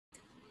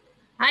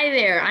Hi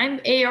there, I'm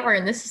AR,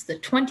 and this is the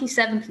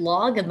 27th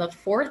log and the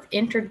 4th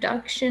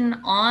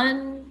introduction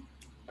on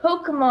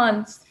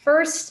Pokemon's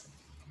first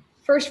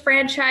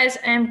franchise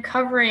I'm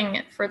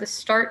covering for the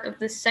start of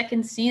the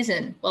second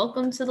season.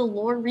 Welcome to the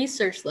Lore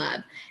Research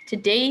Lab.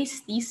 Today's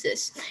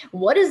thesis: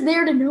 what is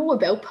there to know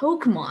about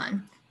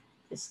Pokemon?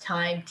 It's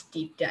time to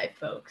deep dive,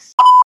 folks.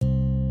 All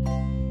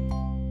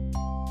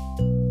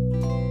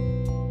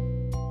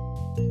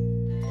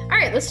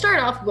right, let's start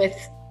off with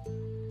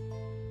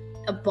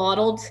a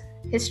bottled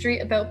history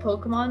about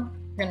Pokemon.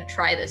 We're going to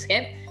try this,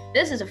 okay?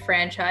 This is a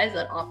franchise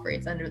that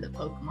operates under the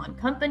Pokemon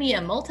Company,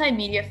 a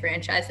multimedia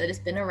franchise that has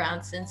been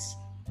around since,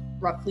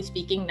 roughly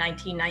speaking,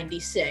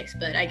 1996.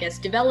 But I guess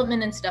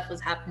development and stuff was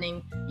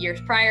happening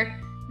years prior.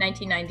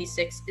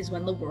 1996 is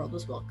when the world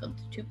was welcomed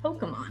to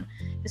Pokemon.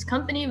 This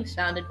company was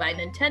founded by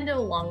Nintendo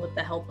along with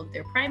the help of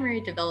their primary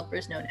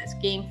developers known as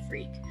Game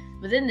Freak.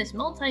 Within this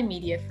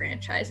multimedia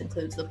franchise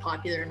includes the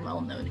popular and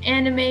well-known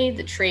anime,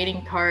 the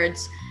trading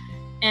cards,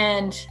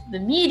 and the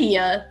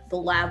media the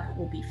lab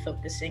will be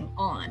focusing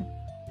on: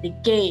 the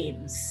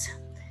games.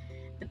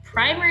 The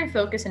primary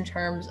focus in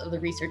terms of the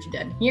research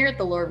done here at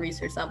the Lore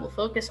Research Lab will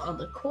focus on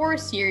the core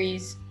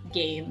series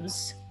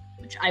games,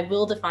 which I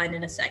will define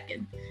in a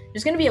second.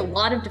 There's going to be a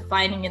lot of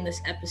defining in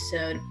this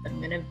episode, but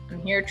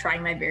I'm here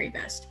trying my very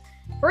best.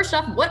 First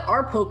off, what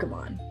are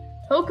Pokemon?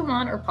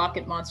 Pokemon, or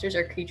pocket monsters,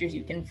 are creatures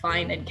you can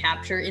find and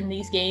capture in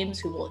these games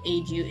who will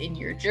aid you in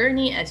your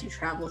journey as you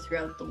travel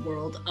throughout the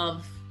world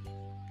of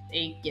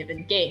a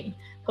given game.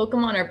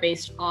 Pokemon are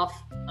based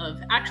off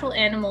of actual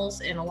animals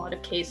in a lot of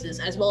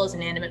cases, as well as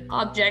inanimate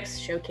objects,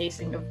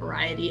 showcasing a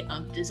variety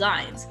of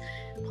designs.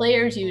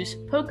 Players use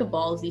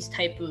Pokeballs,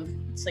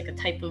 it's like a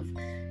type of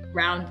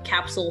round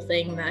capsule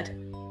thing that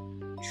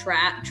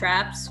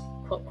traps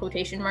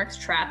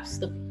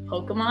the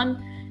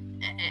Pokemon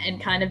and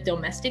kind of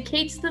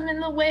domesticates them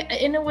in a way.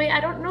 I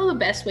don't know the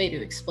best way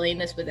to explain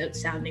this without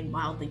sounding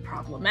mildly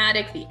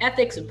problematic. The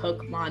ethics of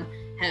Pokemon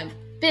have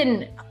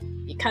been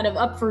kind of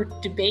up for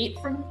debate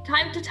from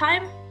time to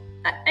time,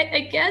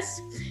 I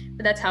guess,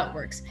 but that's how it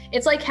works.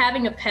 It's like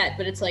having a pet,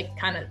 but it's like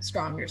kind of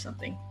strong or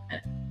something.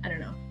 I don't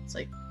know. It's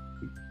like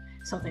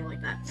something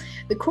like that.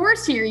 The core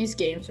series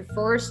games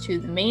refers to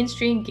the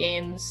mainstream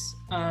games,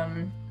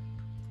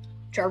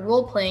 which are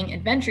role-playing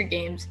adventure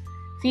games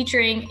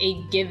featuring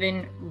a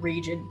given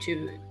region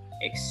to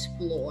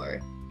explore.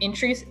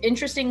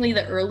 Interestingly,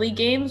 the early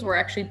games were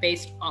actually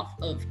based off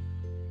of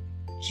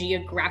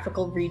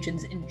geographical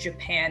regions in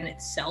Japan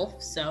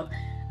itself, so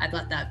I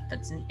thought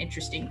that's an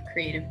interesting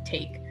creative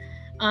take.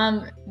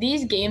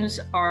 These games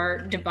are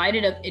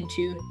divided up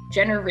into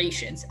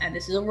generations, and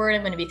this is a word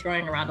I'm going to be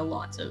throwing around a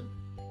lot, so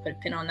put a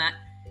pin on that.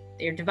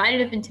 They are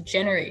divided up into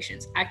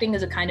generations, acting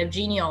as a kind of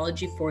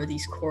genealogy for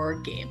these core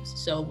games.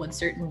 So when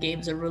certain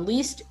games are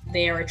released,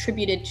 they are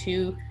attributed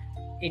to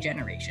a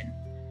generation.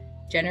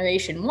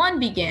 Generation 1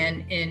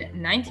 began in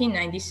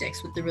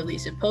 1996 with the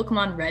release of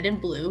Pokemon Red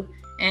and Blue,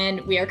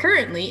 and we are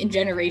currently in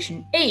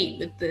Generation 8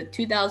 with the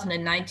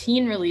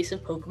 2019 release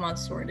of Pokemon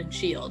Sword and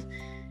Shield.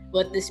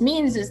 What this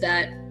means is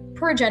that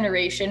per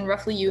generation,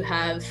 roughly you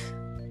have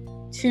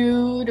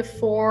 2 to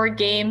 4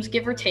 games,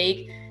 give or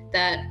take,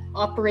 that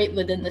operate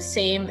within the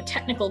same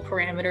technical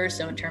parameters.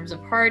 So in terms of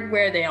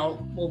hardware, they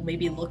all will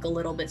maybe look a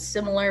little bit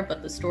similar,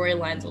 but the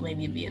storylines will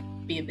maybe be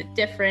a bit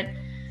different.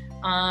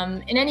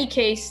 In any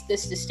case,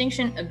 this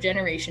distinction of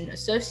generation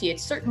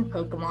associates certain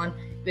Pokemon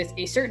with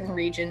a certain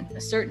region,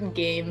 a certain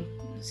game,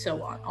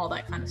 so on, all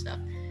that kind of stuff.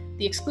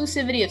 The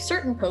exclusivity of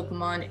certain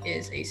Pokemon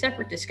is a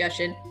separate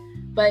discussion,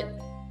 but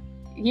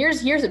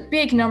here's a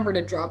big number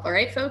to drop, all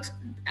right, folks?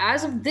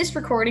 As of this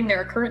recording,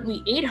 there are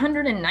currently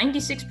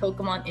 896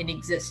 Pokemon in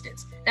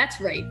existence. That's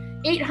right,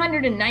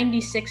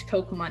 896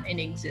 Pokemon in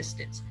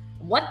existence.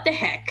 What the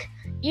heck?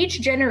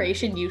 Each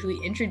generation usually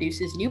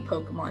introduces new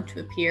Pokemon to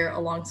appear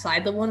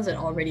alongside the ones that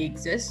already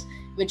exist,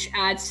 which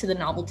adds to the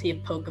novelty of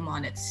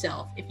Pokemon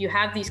itself. If you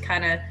have these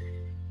kind of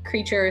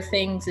creature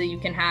things that you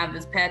can have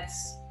as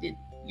pets,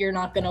 you're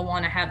not going to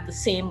want to have the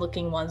same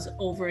looking ones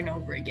over and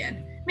over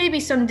again.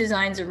 Maybe some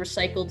designs are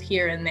recycled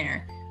here and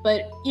there,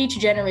 but each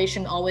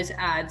generation always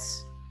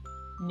adds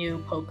new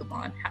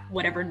Pokemon,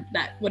 whatever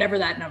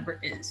that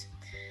number is.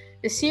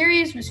 The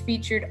series was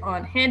featured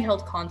on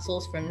handheld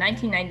consoles from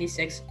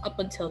 1996 up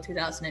until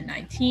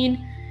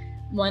 2019,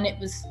 when it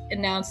was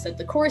announced that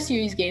the core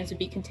series games would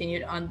be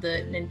continued on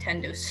the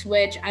Nintendo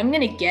Switch. I'm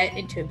going to get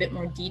into a bit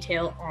more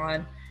detail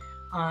on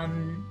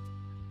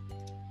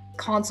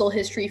console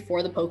history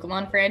for the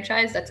Pokemon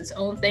franchise. That's its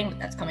own thing, but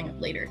that's coming up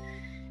later.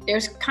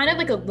 There's kind of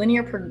like a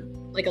linear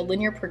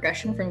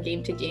progression from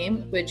game to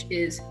game, which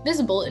is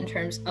visible in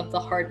terms of the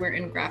hardware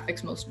and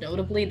graphics most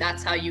notably.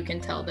 That's how you can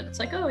tell that it's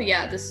like, oh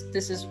yeah, this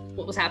is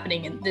what was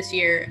happening in this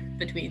year,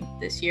 between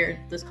this year,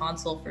 this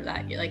console for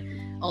that year, like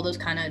all those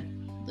kind of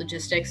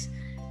logistics.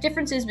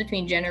 Differences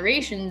between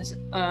generations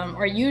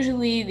are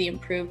usually the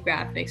improved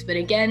graphics, but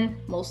again,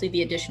 mostly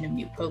the addition of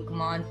new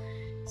Pokemon.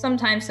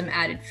 Sometimes some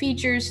added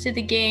features to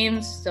the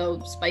games,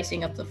 so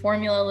spicing up the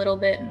formula a little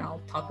bit, and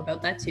I'll talk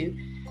about that too.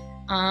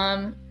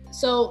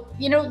 So,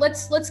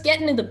 let's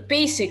get into the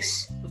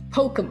basics of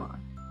Pokemon,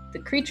 the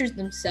creatures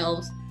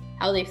themselves,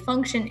 how they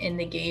function in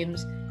the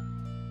games.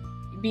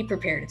 Be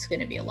prepared, it's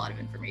going to be a lot of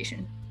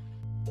information.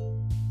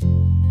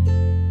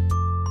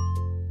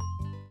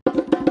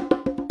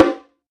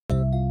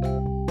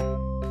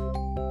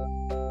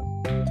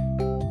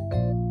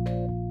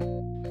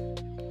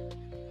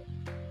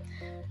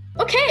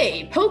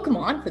 Okay,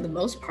 Pokemon, for the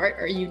most part,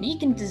 are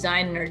unique in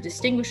design and are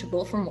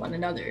distinguishable from one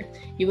another.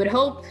 You would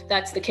hope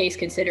that's the case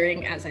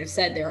considering, as I've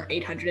said, there are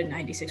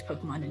 896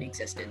 Pokemon in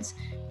existence.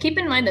 Keep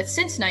in mind that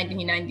since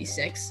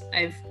 1996,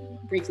 I've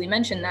briefly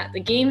mentioned that the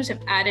games have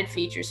added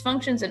features,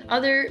 functions, and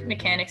other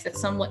mechanics that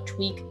somewhat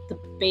tweak the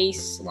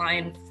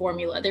baseline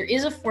formula. There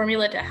is a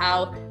formula to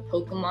how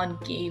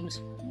Pokemon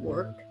games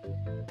work.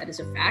 That is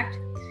a fact.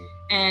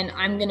 And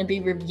I'm going to be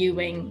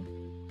reviewing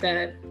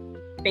the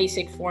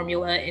basic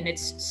formula in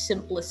its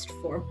simplest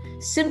form.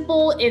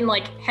 Simple in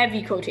like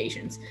heavy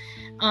quotations.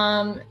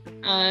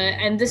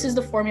 And this is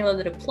the formula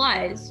that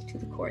applies to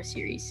the core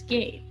series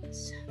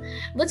games.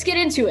 Let's get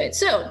into it.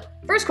 So,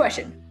 first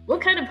question. What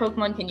kind of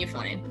Pokemon can you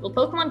find? Well,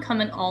 Pokemon come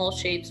in all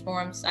shapes,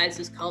 forms,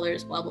 sizes,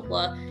 colors, blah, blah,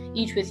 blah,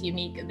 each with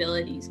unique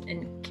abilities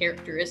and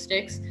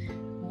characteristics.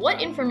 What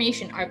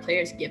information are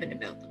players given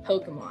about the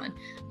Pokemon?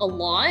 A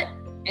lot.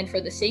 And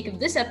for the sake of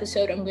this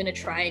episode, I'm going to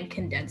try and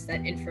condense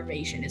that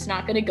information. It's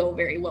not going to go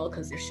very well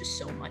because there's just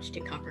so much to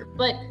cover.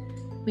 But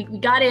we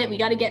got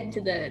to get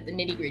into the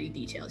nitty-gritty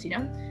details,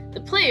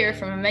 The player,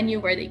 from a menu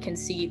where they can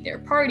see their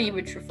party,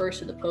 which refers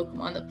to the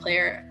Pokemon the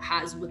player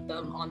has with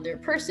them on their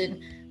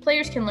person,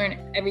 players can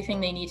learn everything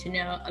they need to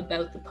know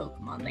about the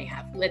Pokemon they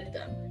have with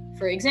them.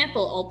 For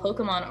example, all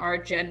Pokemon are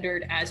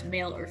gendered as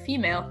male or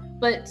female,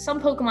 but some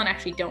Pokemon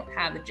actually don't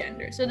have a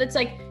gender. So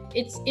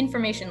it's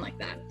information like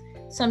that.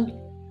 Some,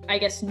 I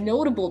guess,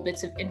 notable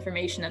bits of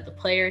information that the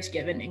player is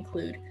given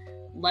include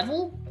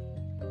level,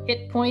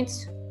 hit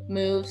points,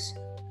 moves,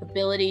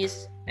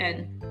 abilities,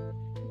 and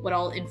what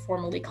I'll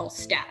informally call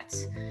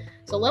stats.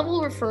 So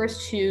level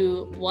refers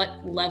to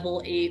what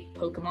level a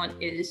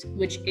Pokemon is,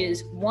 which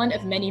is one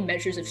of many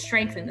measures of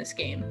strength in this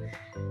game.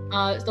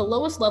 The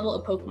lowest level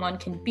a Pokemon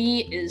can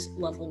be is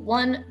level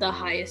 1, the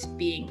highest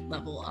being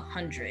level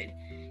 100.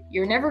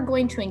 You're never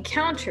going to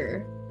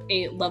encounter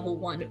a level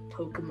 1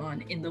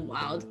 Pokemon in the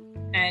wild,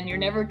 and you're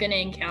never going to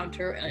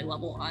encounter a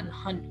level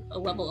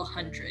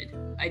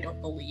 100, I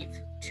don't believe,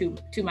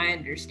 to my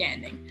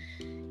understanding.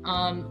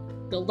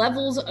 The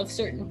levels of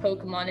certain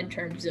Pokemon in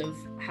terms of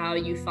how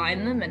you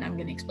find them, and I'm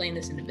going to explain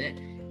this in a bit,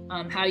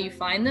 how you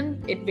find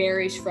them, it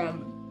varies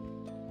from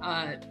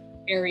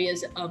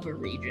areas of a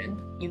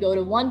region. You go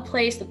to one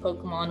place, the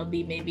Pokemon will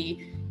be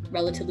maybe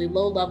relatively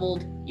low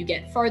leveled. You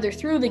get farther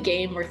through the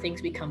game where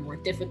things become more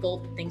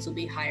difficult, things will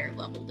be higher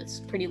leveled. It's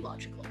pretty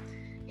logical.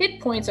 Hit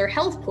points, or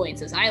health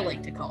points as I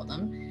like to call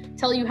them,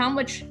 tell you how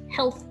much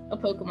health a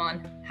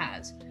Pokemon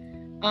has.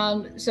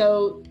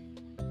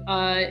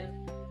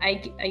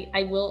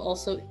 I will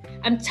also,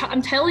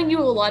 I'm telling you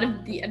a lot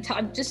of the,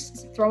 I'm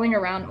just throwing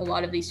around a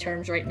lot of these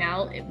terms right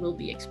now. It will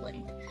be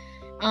explained.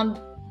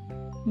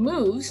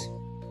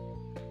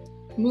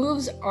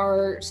 Moves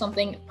are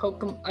something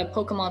a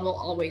Pokemon will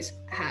always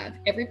have.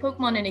 Every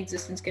Pokemon in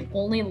existence can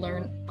only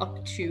learn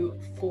up to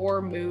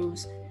 4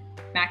 moves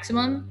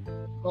maximum.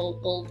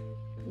 We'll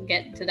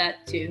get to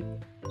that too.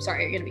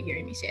 Sorry, you're going to be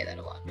hearing me say that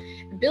a lot.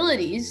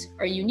 Abilities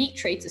are unique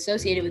traits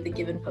associated with a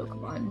given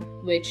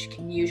Pokemon, which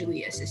can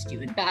usually assist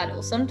you in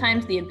battle.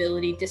 Sometimes the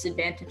ability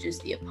disadvantages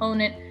the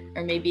opponent,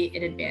 or maybe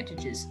it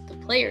advantages the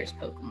player's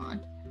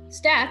Pokemon.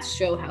 Stats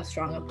show how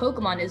strong a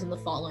Pokemon is in the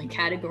following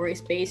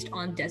categories based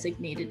on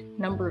designated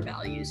number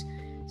values.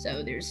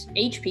 So there's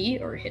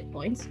HP, or hit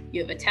points.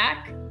 You have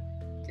attack,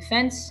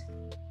 defense,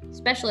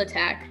 special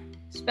attack,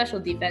 special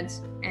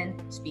defense,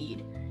 and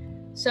speed.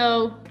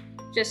 So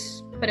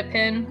just put a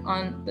pin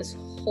on this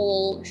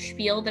whole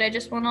spiel that I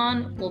just went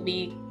on. We'll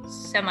be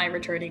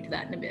semi-returning to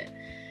that in a bit.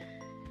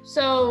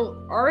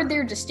 So, are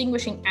there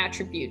distinguishing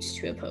attributes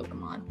to a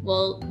Pokemon?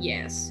 Well,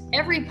 yes.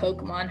 Every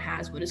Pokemon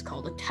has what is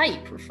called a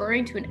type,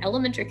 referring to an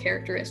element or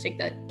characteristic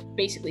that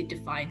basically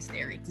defines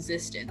their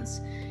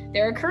existence.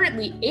 There are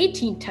currently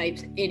 18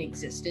 types in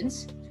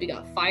existence. So we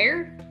got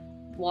fire,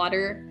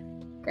 water,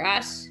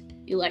 grass,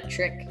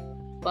 electric,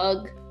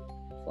 bug,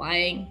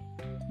 flying,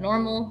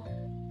 normal,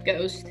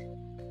 ghost,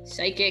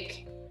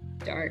 psychic,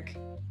 dark,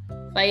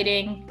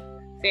 fighting,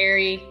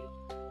 fairy,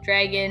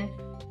 dragon,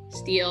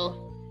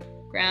 steel,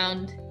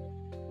 ground,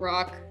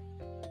 rock,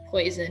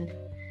 poison,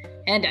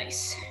 and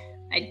ice.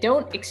 I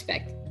don't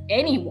expect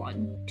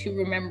anyone to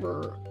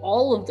remember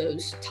all of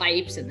those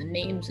types and the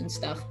names and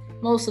stuff.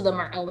 Most of them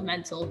are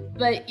elemental,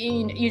 but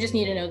you just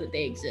need to know that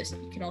they exist.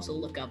 You can also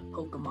look up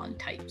Pokemon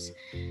types.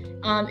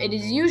 It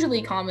is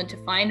usually common to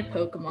find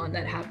Pokemon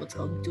that have what's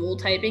called dual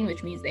typing,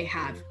 which means they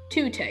have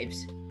 2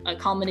 types. A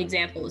common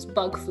example is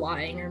bug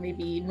flying, or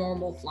maybe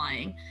normal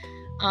flying.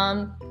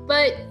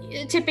 But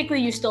typically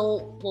you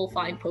still will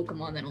find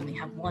Pokemon that only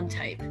have 1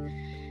 type.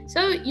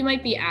 So you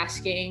might be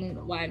asking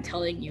why I'm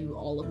telling you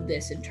all of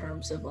this in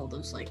terms of all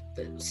those like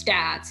the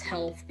stats,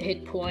 health,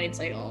 hit points,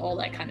 like all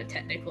that kind of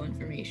technical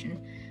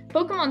information.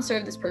 Pokemon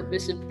serve this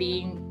purpose of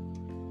being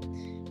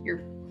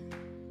your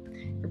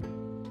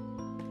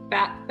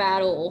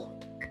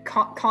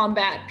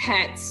combat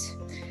pets.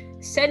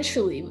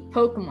 Essentially, with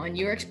Pokemon,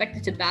 you are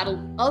expected to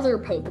battle other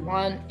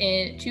Pokemon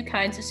in two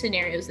kinds of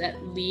scenarios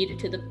that lead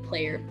to the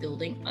player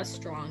building a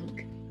strong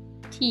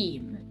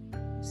team.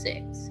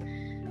 6.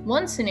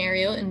 One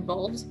scenario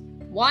involves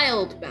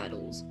wild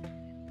battles.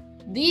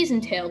 These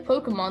entail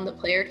Pokemon the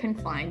player can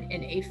find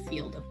in a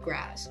field of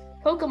grass.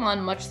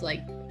 Pokemon, much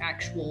like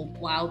actual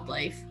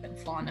wildlife and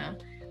fauna,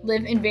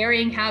 live in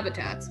varying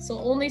habitats, so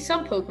only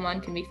some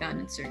Pokemon can be found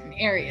in certain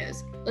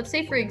areas. Let's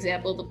say, for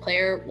example, the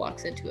player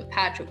walks into a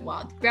patch of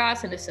wild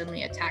grass and is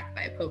suddenly attacked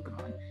by a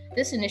Pokemon.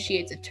 This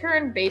initiates a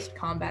turn-based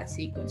combat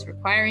sequence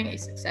requiring a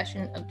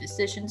succession of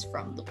decisions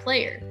from the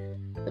player.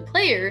 The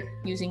player,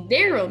 using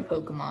their own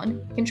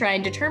Pokemon, can try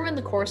and determine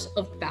the course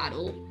of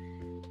battle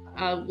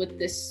with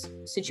this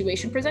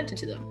situation presented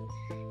to them.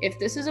 If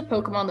this is a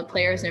Pokemon the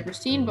player has never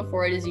seen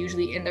before, it is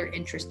usually in their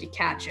interest to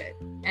catch it.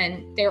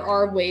 And there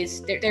are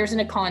ways, there's an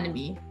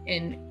economy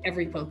in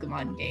every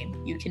Pokemon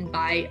game. You can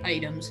buy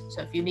items,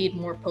 so if you need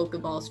more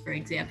Pokeballs, for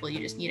example, you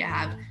just need to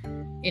have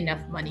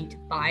enough money to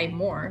buy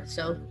more,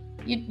 so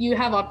you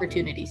have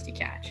opportunities to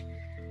catch.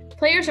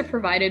 Players are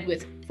provided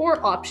with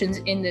 4 options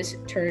in this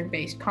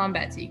turn-based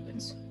combat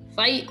sequence: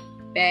 fight,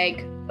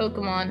 bag,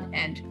 Pokemon,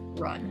 and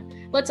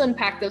run. Let's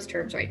unpack those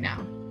terms right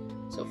now.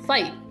 So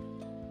fight.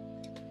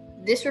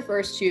 This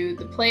refers to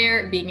the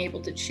player being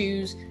able to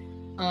choose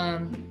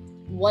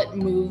what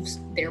moves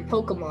their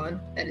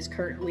Pokemon that is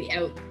currently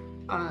out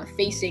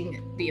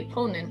facing the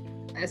opponent,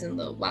 as in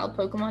the wild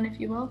Pokemon, if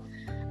you will.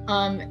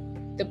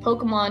 The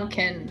Pokemon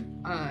can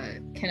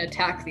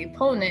attack the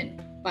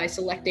opponent by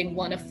selecting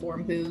one of 4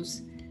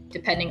 moves,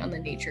 depending on the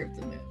nature of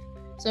the move.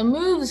 So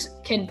moves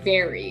can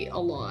vary a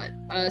lot.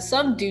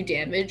 Some do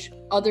damage,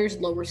 others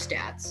lower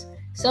stats.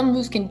 Some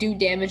moves can do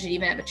damage and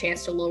even have a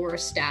chance to lower a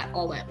stat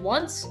all at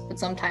once, but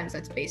sometimes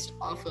that's based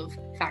off of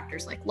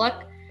factors like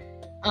luck.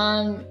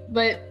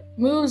 But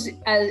moves,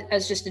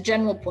 as just a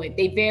general point,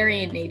 they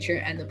vary in nature,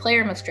 and the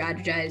player must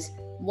strategize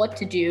what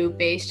to do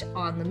based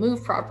on the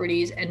move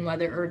properties and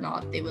whether or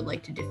not they would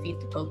like to defeat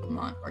the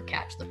Pokemon or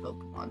catch the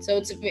Pokemon. So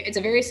it's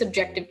a very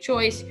subjective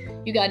choice.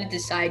 You got to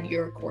decide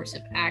your course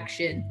of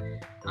action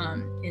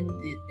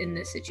in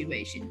this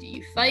situation. Do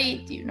you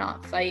fight? Do you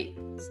not fight?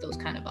 It's those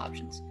kind of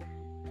options.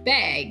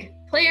 Bag.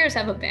 Players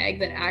have a bag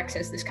that acts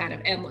as this kind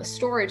of endless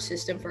storage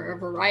system for a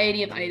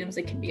variety of items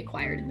that can be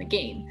acquired in the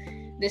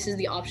game. This is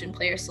the option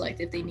players select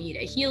if they need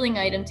a healing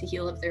item to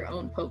heal up their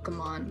own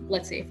Pokemon.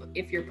 Let's say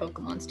if your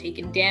Pokemon's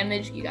taken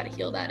damage, you got to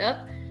heal that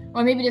up.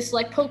 Or maybe to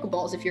select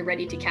Pokeballs if you're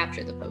ready to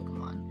capture the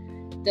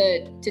Pokemon.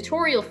 The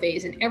tutorial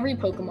phase in every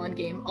Pokemon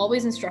game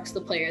always instructs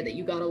the player that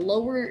you got to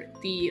lower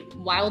the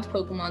wild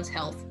Pokemon's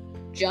health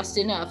just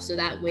enough so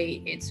that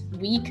way it's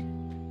weak,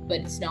 but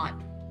it's not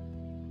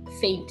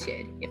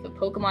fainted. If a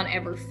Pokemon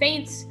ever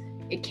faints,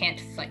 it can't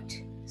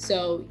fight.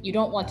 So you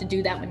don't want to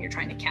do that when you're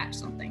trying to catch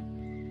something.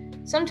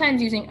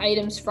 Sometimes using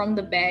items from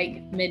the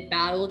bag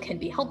mid-battle can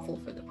be helpful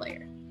for the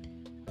player.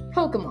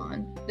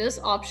 Pokemon. This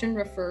option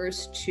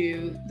refers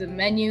to the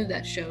menu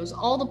that shows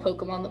all the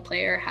Pokemon the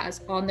player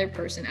has on their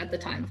person at the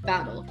time of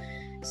battle.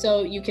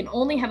 So you can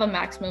only have a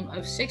maximum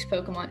of 6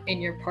 Pokemon in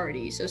your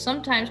party. So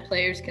sometimes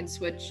players can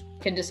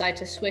decide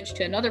to switch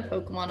to another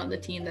Pokemon on the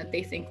team that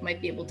they think might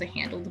be able to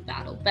handle the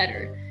battle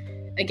better.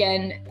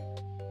 Again,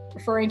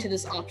 referring to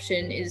this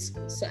option is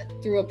set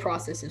through a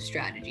process of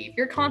strategy. If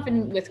you're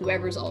confident with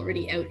whoever's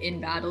already out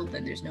in battle,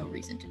 then there's no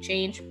reason to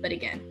change. But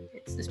again,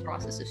 it's this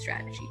process of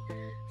strategy.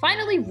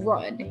 Finally,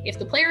 run. If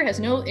the player has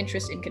no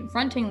interest in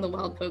confronting the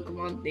wild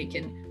Pokemon, they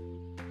can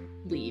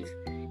leave.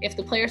 If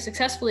the player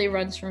successfully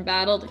runs from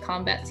battle, the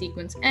combat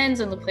sequence ends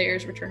and the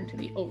players return to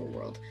the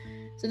overworld.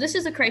 So this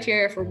is the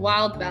criteria for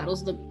wild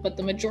battles, but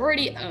the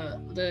majority,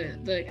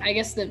 the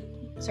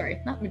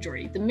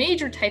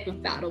major type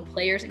of battle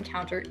players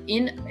encounter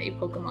in a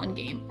Pokemon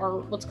game are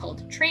what's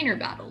called trainer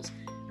battles.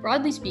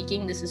 Broadly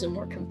speaking, this is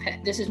more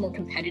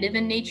competitive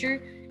in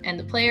nature, and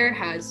the player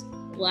has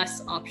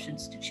less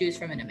options to choose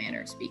from, in a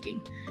manner of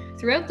speaking.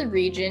 Throughout the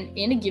region,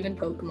 in a given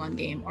Pokemon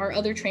game, are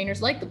other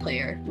trainers like the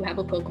player who have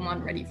a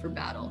Pokemon ready for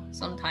battle.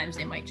 Sometimes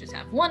they might just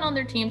have 1 on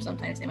their team,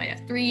 sometimes they might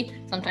have 3,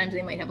 sometimes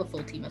they might have a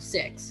full team of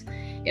 6.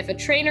 If a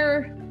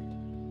trainer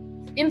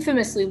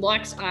infamously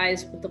locks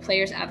eyes with the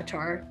player's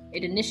avatar,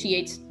 it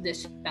initiates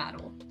this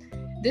battle.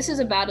 This is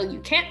a battle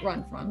you can't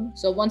run from,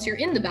 so once you're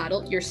in the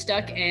battle, you're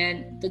stuck,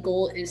 and the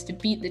goal is to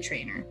beat the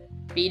trainer.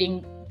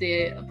 Beating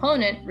the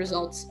opponent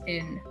results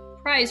in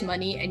prize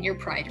money and your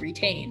pride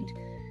retained.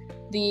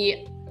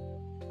 The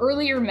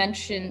earlier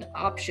mentioned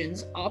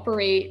options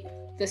operate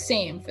the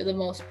same for the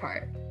most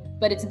part,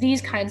 but it's these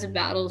kinds of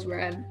battles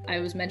where I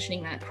was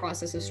mentioning that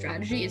process of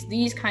strategy. It's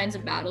these kinds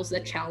of battles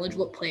that challenge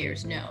what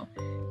players know.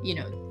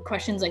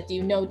 questions like, do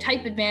you know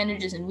type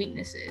advantages and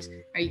weaknesses?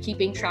 Are you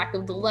keeping track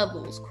of the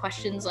levels?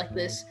 Questions like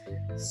this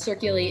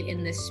circulate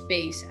in this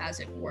space, as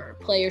it were.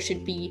 Players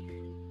should be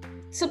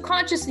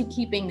subconsciously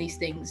keeping these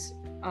things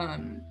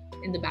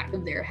in the back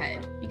of their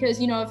head. Because,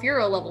 if you're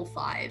a level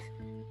 5,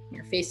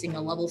 you're facing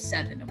a level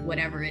 7 of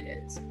whatever it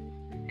is,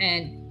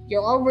 and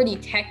you're already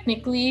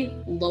technically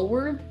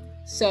lower,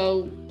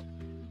 so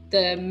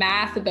the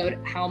math about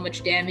how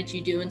much damage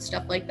you do and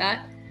stuff like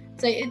that,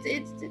 it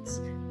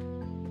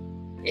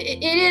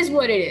is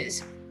what it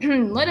is.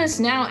 Let us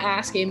now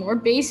ask a more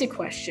basic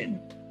question.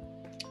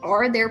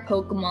 Are there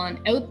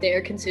Pokemon out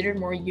there considered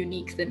more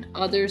unique than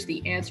others?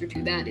 The answer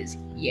to that is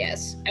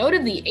yes. Out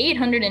of the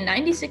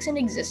 896 in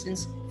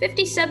existence,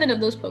 57 of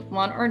those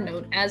Pokemon are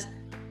known as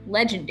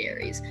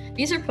legendaries.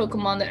 These are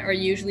Pokemon that are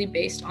usually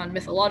based on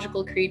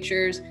mythological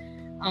creatures,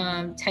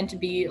 tend to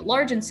be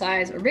large in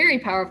size, are very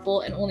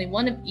powerful, and only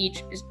one of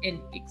each is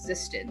in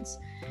existence.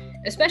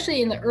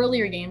 Especially in the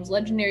earlier games,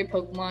 legendary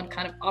Pokemon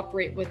kind of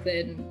operate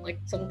within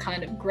some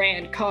kind of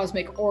grand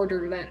cosmic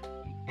order that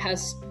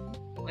has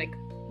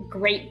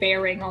great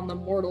bearing on the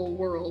mortal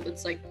world.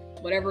 It's like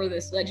whatever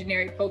this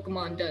legendary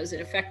Pokemon does, it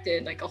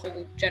affected a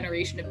whole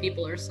generation of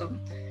people or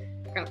some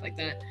crap like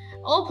that.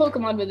 All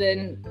Pokemon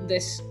within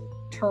this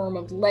term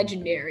of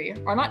legendary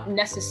are not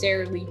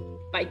necessarily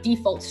by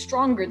default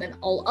stronger than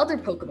all other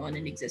Pokemon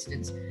in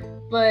existence,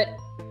 but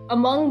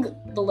among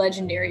the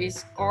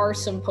legendaries are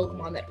some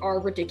Pokemon that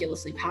are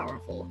ridiculously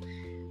powerful.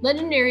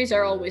 Legendaries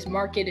are always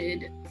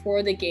marketed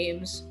for the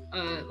games,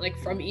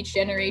 from each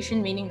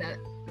generation, meaning that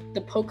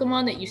the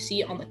Pokemon that you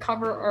see on the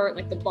cover art,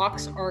 the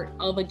box art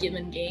of a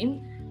given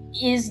game,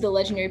 is the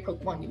legendary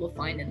Pokemon you will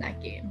find in that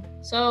game.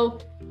 So,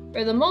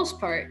 for the most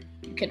part,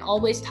 you can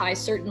always tie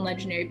certain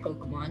legendary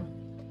Pokemon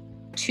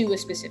to a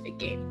specific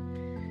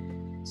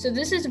game. So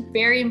this is a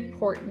very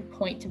important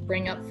point to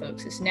bring up,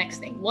 folks, this next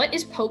thing. What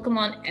is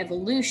Pokemon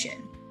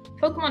evolution?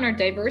 Pokemon are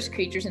diverse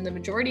creatures, and the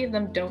majority of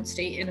them don't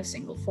stay in a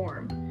single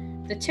form.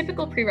 The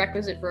typical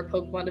prerequisite for a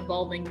Pokemon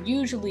evolving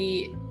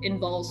usually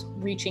involves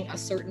reaching a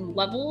certain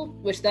level,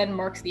 which then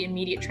marks the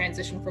immediate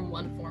transition from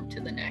one form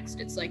to the next.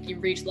 It's like you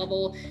reach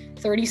level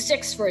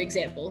 36, for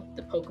example,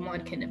 the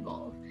Pokemon can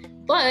evolve.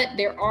 But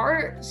there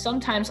are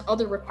sometimes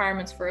other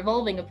requirements for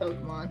evolving a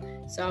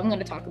Pokemon, so I'm going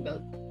to talk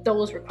about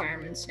those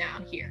requirements now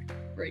here,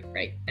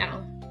 right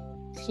now,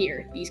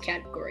 here, these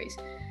categories.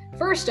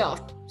 First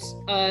off,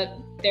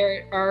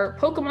 there are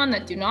Pokemon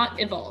that do not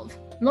evolve.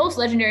 Most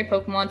legendary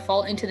Pokemon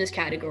fall into this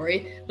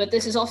category, but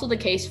this is also the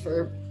case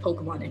for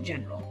Pokemon in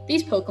general.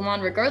 These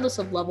Pokemon, regardless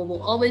of level,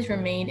 will always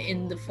remain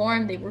in the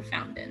form they were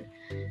found in.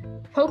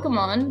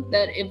 Pokemon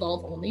that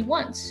evolve only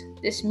once.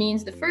 This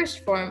means the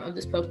first form of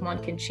this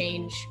Pokemon can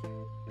change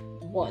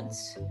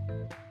once.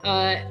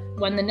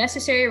 When the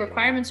necessary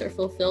requirements are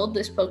fulfilled,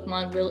 this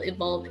Pokemon will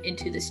evolve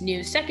into this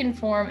new second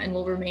form and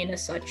will remain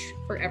as such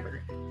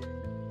forever.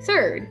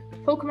 Third,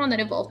 Pokemon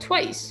that evolve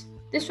twice.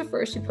 This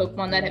refers to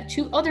Pokemon that have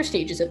two other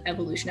stages of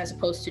evolution as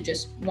opposed to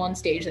just one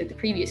stage like the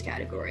previous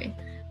category.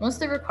 Once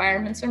the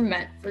requirements are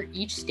met for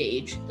each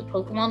stage, the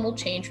Pokemon will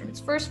change from its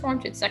first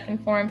form to its second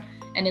form,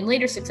 and in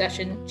later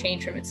succession,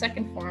 change from its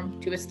second form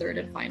to its third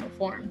and final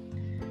form.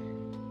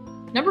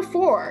 Number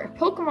 4,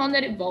 Pokemon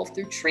that evolve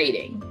through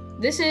trading.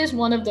 This is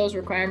one of those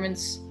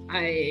requirements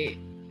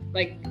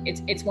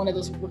it's one of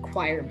those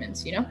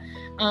requirements,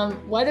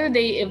 whether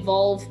they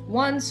evolve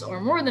once or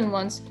more than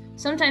once,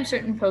 sometimes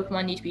certain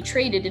Pokemon need to be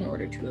traded in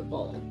order to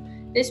evolve.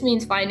 This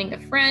means finding a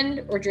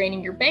friend or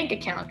draining your bank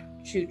account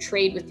to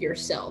trade with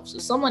yourself. So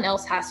someone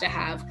else has to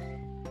have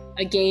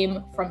a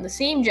game from the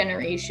same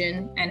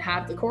generation and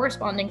have the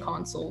corresponding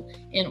console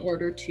in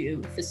order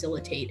to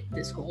facilitate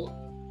this whole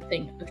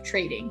thing of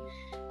trading.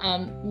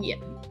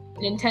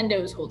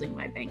 Nintendo is holding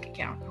my bank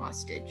account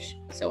hostage,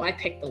 so I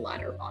picked the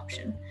latter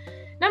option.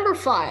 Number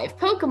 5,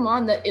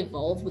 Pokemon that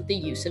evolve with the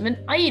use of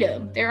an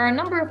item. There are a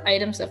number of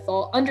items that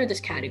fall under this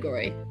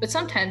category, but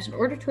sometimes in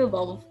order to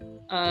evolve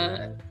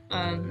a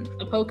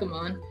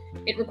Pokemon,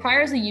 it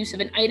requires the use of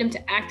an item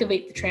to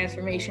activate the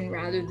transformation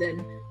rather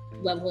than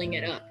leveling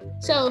it up.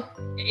 So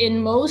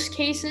in most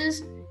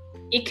cases,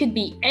 it could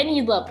be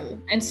any level,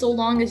 and so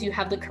long as you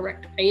have the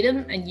correct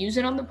item and use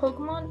it on the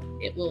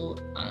Pokemon, it will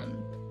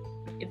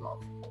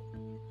evolve.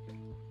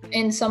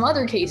 In some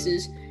other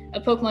cases, a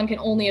Pokemon can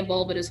only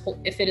evolve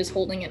if it is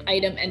holding an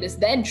item and is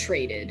then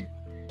traded.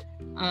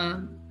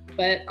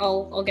 But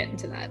I'll get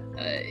into that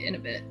in a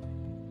bit.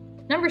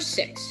 Number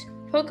 6,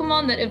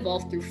 Pokemon that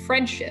evolve through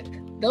friendship.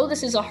 Though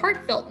this is a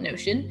heartfelt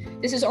notion,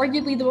 this is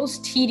arguably the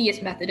most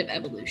tedious method of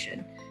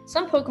evolution.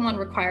 Some Pokemon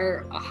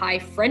require a high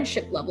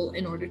friendship level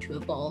in order to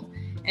evolve,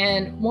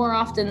 and more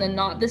often than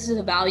not, this is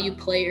a value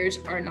players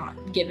are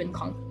not given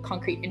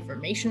concrete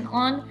information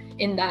on,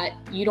 in that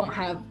you don't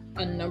have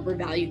a number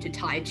value to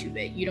tie to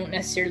it. You don't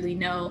necessarily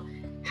know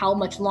how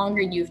much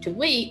longer you have to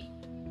wait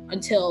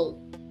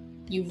until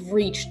you've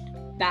reached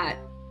that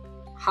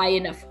high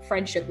enough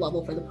friendship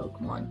level for the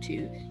Pokemon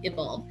to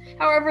evolve.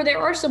 However, there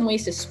are some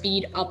ways to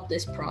speed up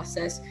this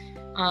process,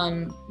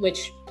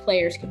 which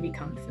players can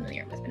become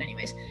familiar with. But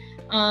anyways,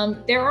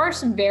 There are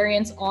some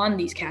variants on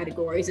these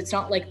categories. It's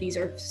not like these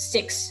are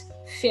 6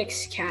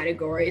 fixed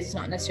categories. It's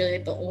not necessarily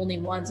the only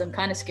ones. I'm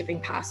kind of skipping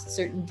past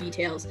certain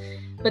details,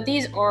 but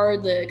these are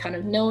the kind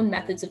of known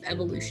methods of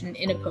evolution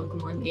in a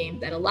Pokemon game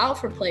that allow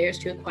for players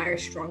to acquire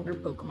stronger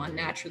Pokemon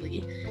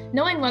naturally.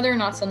 Knowing whether or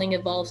not something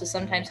evolves is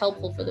sometimes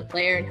helpful for the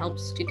player and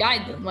helps to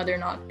guide them whether or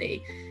not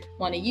they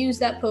want to use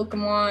that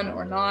Pokemon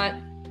or not.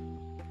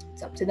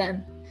 It's up to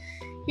them.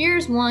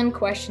 Here's one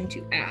question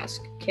to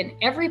ask. Can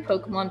every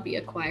Pokemon be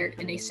acquired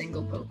in a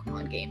single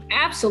Pokemon game?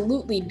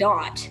 Absolutely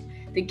not.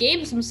 The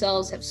games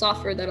themselves have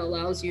software that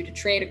allows you to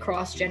trade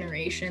across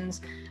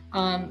generations,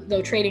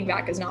 though trading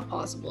back is not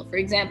possible. For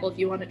example, if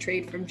you want to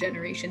trade from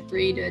Generation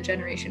 3 to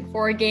Generation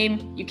 4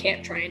 game, you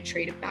can't try and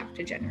trade it back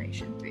to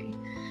Generation 3.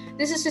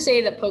 This is to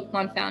say that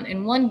Pokemon found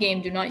in one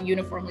game do not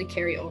uniformly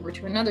carry over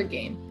to another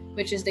game,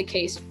 which is the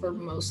case for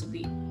most of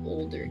the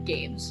older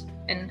games.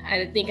 And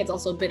I think it's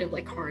also a bit of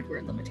like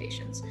hardware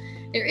limitations.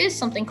 There is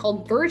something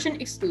called version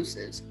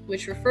exclusives,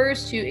 which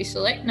refers to a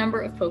select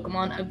number of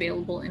Pokemon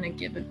available in a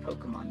given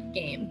Pokemon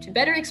game. To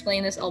better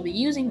explain this, I'll be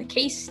using the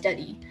case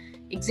study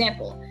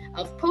example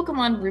of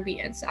Pokemon Ruby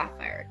and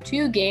Sapphire,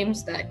 2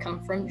 games that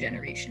come from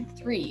Generation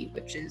 3,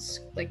 which is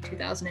like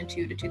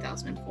 2002 to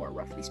 2004,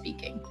 roughly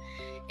speaking.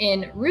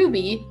 In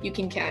Ruby, you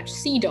can catch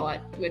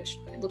Seedot, which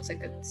looks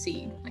like a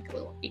seed, like a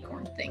little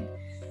acorn thing.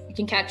 You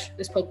can catch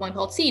this Pokemon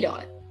called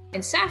Seedot.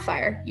 In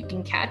Sapphire, you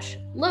can catch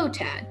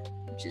Lotad,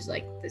 which is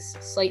like this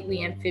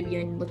slightly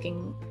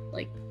amphibian-looking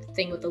like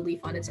thing with a leaf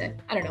on its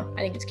head. I don't know. I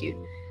think it's cute.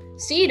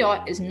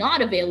 Seedot is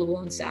not available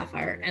in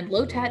Sapphire, and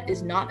Lotad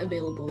is not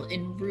available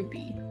in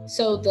Ruby.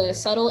 So the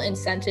subtle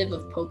incentive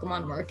of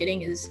Pokemon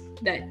marketing is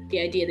that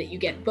the idea that you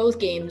get both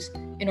games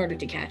in order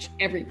to catch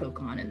every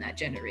Pokemon in that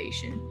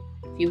generation.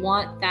 If you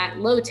want that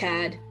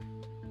Lotad,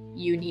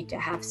 you need to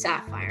have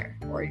Sapphire,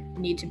 or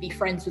need to be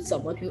friends with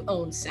someone who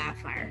owns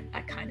Sapphire,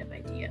 that kind of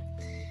idea.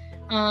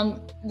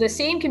 The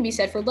same can be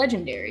said for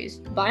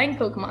legendaries. Buying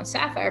Pokemon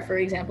Sapphire, for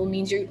example,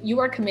 means you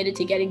are committed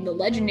to getting the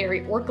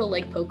legendary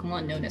Orca-like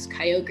Pokemon known as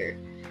Kyogre.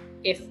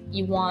 If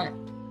you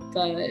want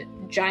the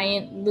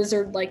giant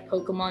lizard-like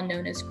Pokemon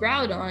known as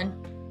Groudon,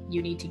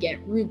 you need to get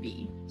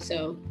Ruby.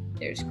 So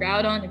there's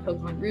Groudon in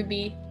Pokemon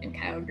Ruby and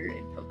Kyogre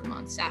in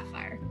Pokemon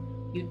Sapphire.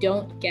 You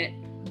don't get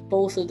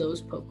both of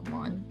those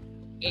Pokemon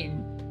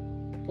in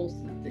both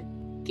of the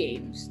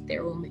games.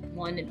 They're only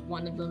one of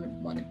them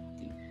and one of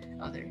the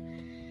other.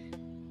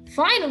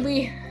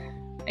 Finally,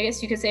 I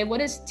guess you could say, what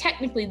is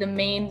technically the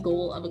main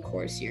goal of a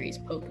core series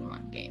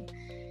Pokemon game?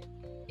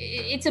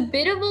 It's a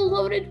bit of a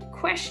loaded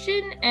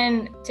question,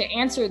 and to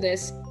answer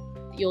this,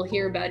 you'll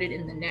hear about it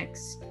in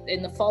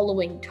the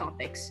following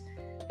topics.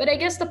 But I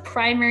guess the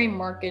primary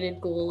marketed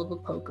goal of a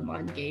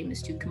Pokemon game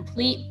is to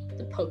complete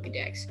the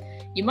Pokédex.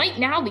 You might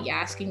now be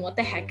asking, what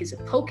the heck is a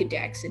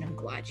Pokédex? And I'm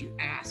glad you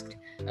asked.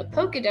 A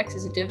Pokédex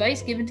is a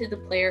device given to the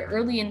player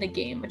early in the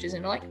game, which is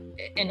an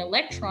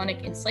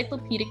electronic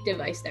encyclopedic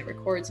device that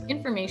records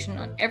information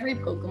on every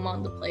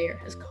Pokemon the player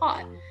has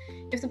caught.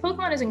 If the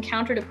Pokemon has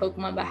encountered a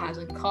Pokemon but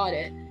hasn't caught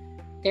it,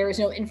 there is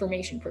no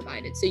information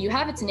provided. So you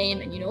have its name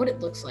and you know what it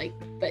looks like,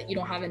 but you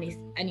don't have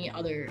any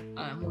other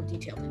more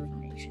detailed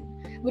information.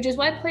 Which is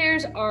why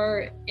players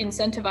are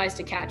incentivized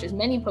to catch as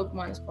many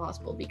Pokemon as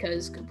possible,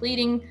 because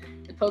completing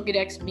the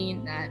Pokédex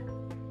means that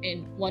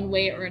in one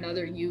way or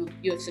another you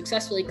have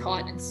successfully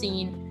caught and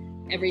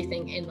seen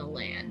everything in the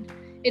land.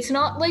 It's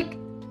not like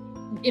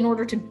in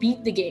order to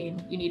beat the game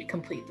you need to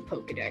complete the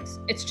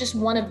Pokédex. It's just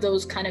one of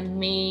those kind of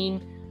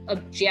main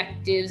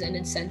objectives and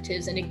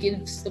incentives, and it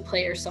gives the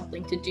player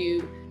something to do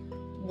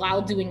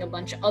while doing a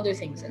bunch of other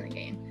things in the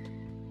game.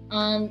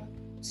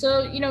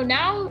 So,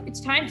 now it's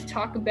time to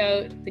talk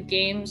about the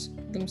games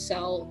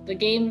themselves, the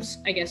games,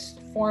 I guess,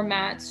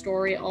 format,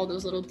 story, all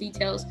those little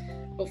details.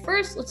 But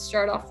first, let's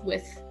start off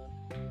with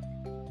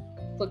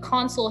the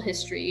console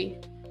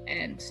history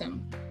and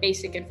some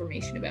basic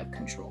information about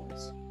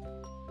controls.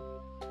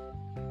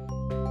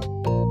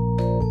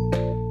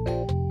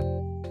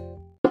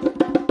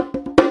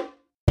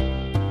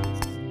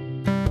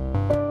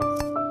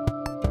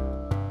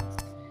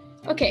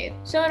 Okay,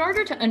 so in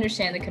order to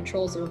understand the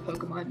controls of a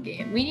Pokemon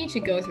game, we need to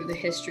go through the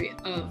history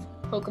of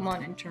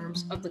Pokemon in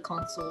terms of the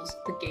consoles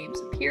the games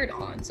appeared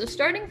on. So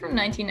starting from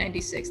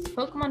 1996, the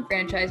Pokemon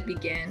franchise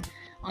began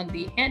on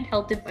the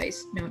handheld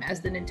device known as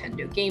the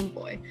Nintendo Game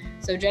Boy.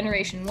 So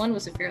Generation 1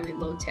 was a fairly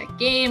low-tech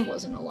game,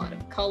 wasn't a lot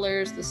of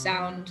colors, the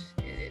sound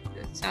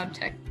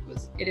tech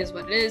it is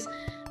what it is.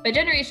 By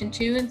Generation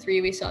 2 and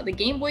 3, we saw the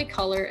Game Boy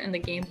Color and the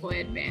Game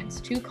Boy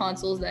Advance, 2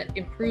 consoles that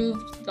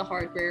improved the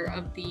hardware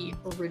of the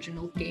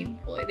original Game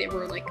Boy. They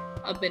were like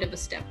a bit of a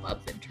step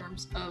up in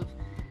terms of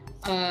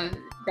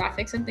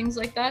graphics and things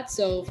like that.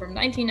 So from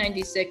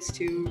 1996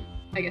 to,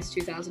 I guess,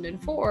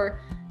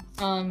 2004,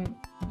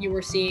 you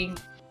were seeing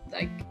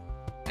like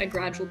a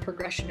gradual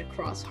progression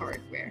across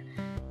hardware.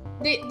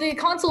 The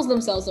consoles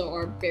themselves, though,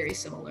 are very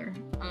similar.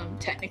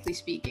 technically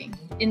speaking,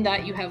 in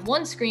that you have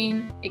one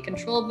screen, a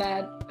control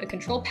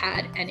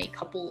pad, and a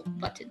couple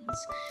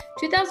buttons.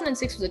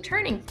 2006 was a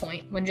turning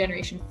point when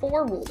Generation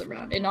 4 rolled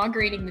around,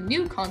 inaugurating the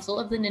new console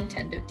of the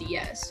Nintendo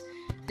DS.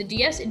 The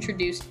DS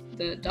introduced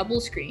the double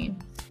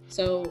screen,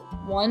 so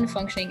one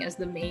functioning as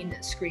the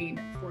main screen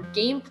for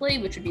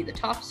gameplay, which would be the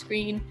top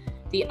screen,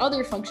 the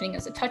other functioning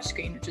as a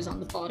touchscreen, which is on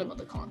the bottom of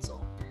the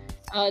console.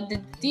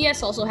 The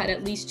DS also had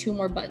at least 2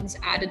 more buttons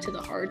added to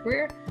the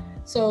hardware,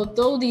 so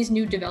though these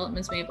new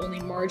developments may have only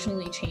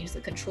marginally changed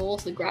the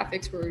controls, the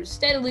graphics were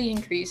steadily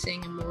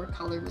increasing and more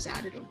color was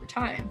added over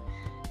time.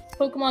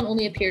 Pokemon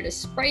only appeared as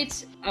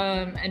sprites,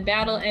 and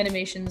battle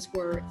animations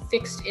were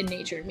fixed in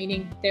nature,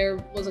 meaning there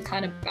was a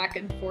kind of back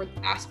and forth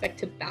aspect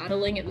to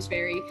battling. It was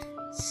very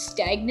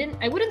stagnant.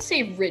 I wouldn't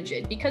say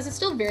rigid, because it's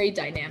still very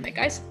dynamic.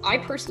 I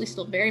personally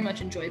still very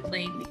much enjoy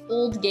playing the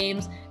old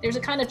games. There's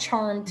a kind of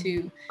charm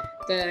to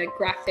the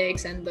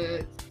graphics and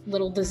the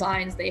little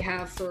designs they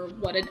have for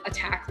what an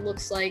attack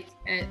looks like,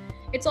 and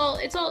it's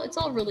all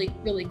really,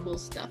 really cool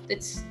stuff.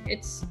 It's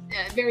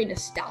very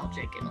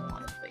nostalgic in a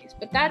lot of ways,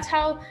 but that's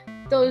how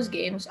those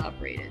games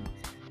operated.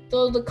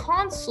 Though the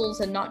consoles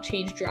had not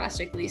changed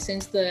drastically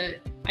since the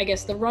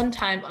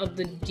runtime of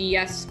the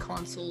DS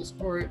consoles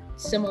or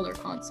similar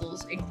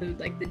consoles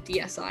include like the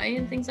DSi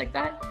and things like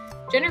that.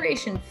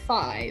 Generation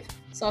 5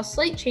 saw a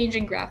slight change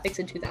in graphics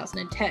in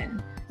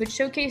 2010, which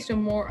showcased a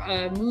more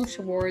move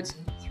towards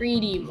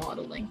 3D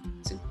modeling.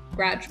 It's a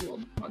gradual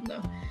one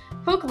though.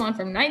 Pokemon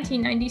from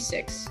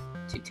 1996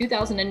 to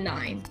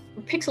 2009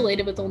 were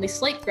pixelated with only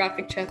slight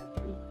graphic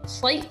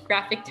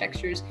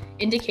textures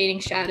indicating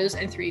shadows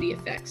and 3D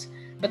effects.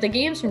 But the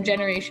games from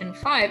Generation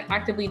 5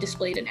 actively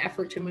displayed an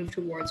effort to move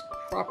towards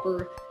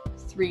proper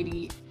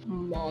 3D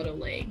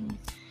modeling.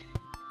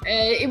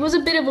 It was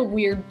a bit of a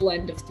weird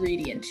blend of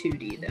 3D and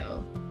 2D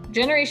though.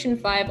 Generation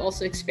 5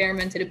 also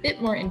experimented a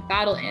bit more in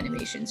battle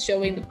animations,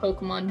 showing the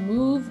Pokemon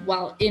move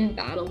while in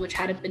battle, which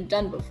hadn't been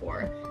done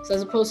before. So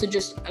as opposed to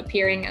just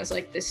appearing as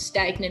like this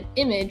stagnant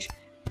image,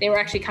 they were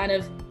actually kind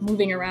of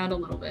moving around a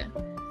little bit.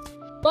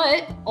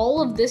 But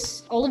all of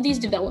these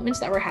developments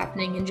that were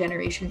happening in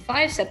Generation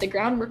 5 set the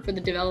groundwork for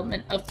the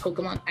development of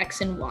Pokemon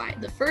X and Y,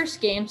 the first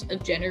games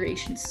of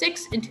Generation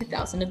 6 in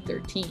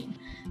 2013.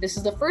 This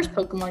is the first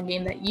Pokemon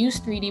game that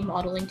used 3D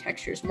modeling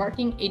textures,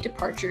 marking a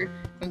departure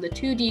from the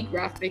 2D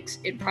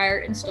graphics in prior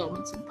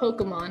installments of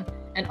Pokemon,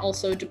 and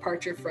also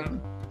departure from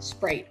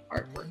sprite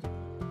artwork.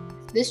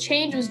 This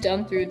change was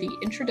done through the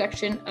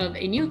introduction of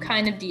a new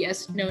kind of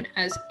DS known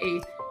as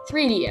a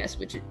 3DS,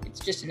 which it's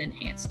just an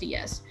enhanced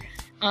DS.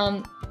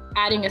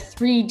 Adding a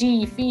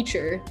 3D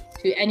feature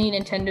to any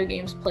Nintendo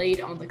games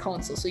played on the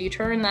console. So you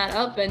turn that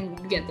up and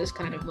you get this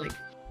kind of like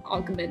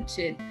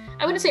augmented,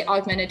 I wouldn't say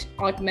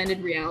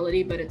augmented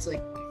reality, but it's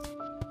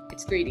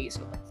 3D,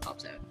 so it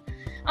pops out.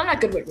 I'm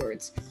not good with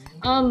words.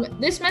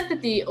 This meant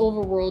that the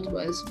overworld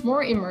was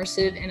more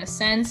immersive in a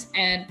sense,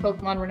 and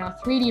Pokemon were now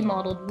 3D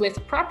modeled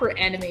with proper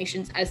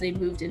animations as they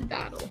moved in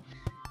battle.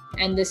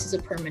 And this is a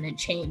permanent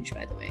change,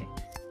 by the way.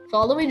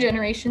 Following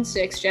Generation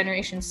 6,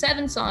 Generation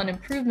 7 saw an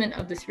improvement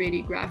of the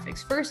 3D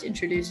graphics first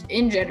introduced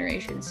in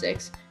Generation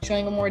 6,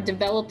 showing a more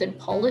developed and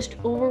polished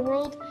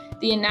overworld.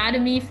 The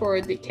anatomy for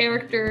the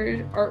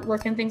character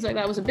artwork and things like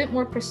that was a bit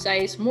more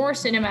precise, more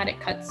cinematic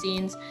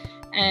cutscenes,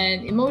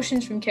 and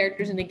emotions from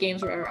characters in the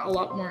games were a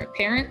lot more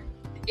apparent.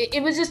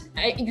 It was just,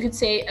 you could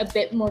say, a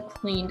bit more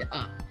cleaned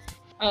up.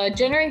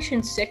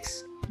 Generation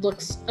 6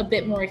 looks a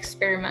bit more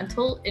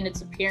experimental in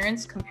its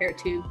appearance compared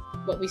to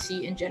what we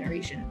see in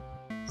Generation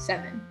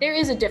 7. There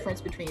is a difference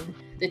between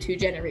the two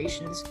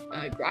generations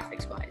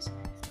graphics wise.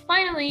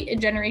 Finally, in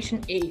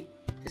Generation 8,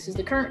 this is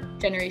the current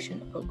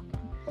generation of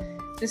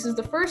Pokemon. This is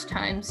the first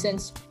time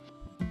since,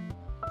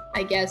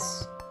 I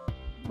guess,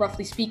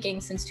 roughly speaking,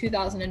 since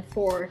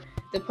 2004,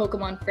 the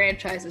Pokemon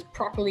franchise has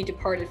properly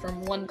departed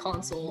from one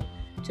console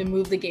to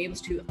move the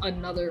games to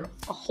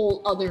a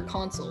whole other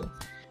console.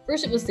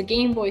 First it was the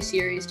Game Boy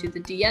series to the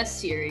DS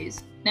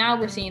series. Now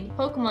we're seeing the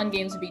Pokemon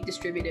games be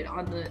distributed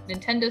on the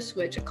Nintendo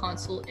Switch, a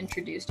console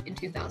introduced in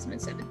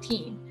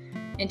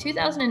 2017. In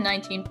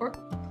 2019,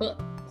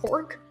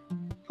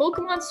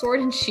 Pokemon Sword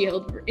and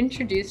Shield were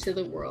introduced to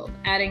the world,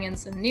 adding in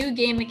some new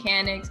game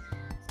mechanics,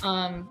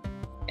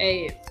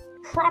 a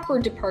proper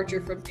departure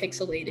from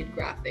pixelated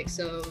graphics,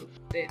 so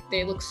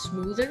they look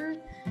smoother.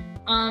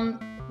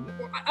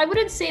 I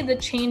wouldn't say the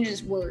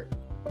changes were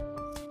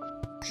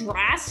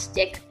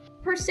drastic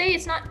per se.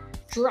 It's not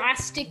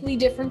drastically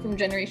different from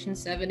Generation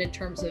 7 in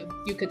terms of,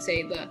 you could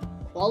say, the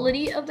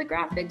quality of the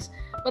graphics,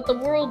 but the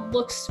world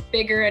looks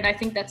bigger, and I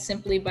think that's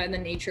simply by the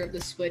nature of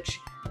the Switch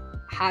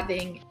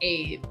having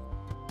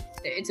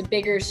it's a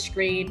bigger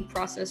screen,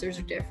 processors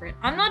are different.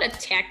 I'm not a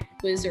tech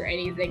whiz or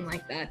anything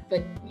like that,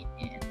 but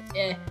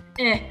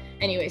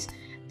anyways,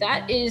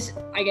 that is,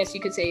 I guess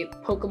you could say,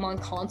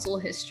 Pokemon console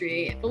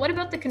history. But what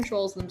about the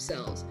controls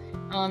themselves?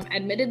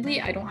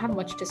 Admittedly, I don't have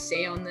much to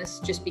say on this,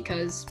 just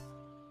because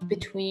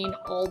between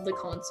all the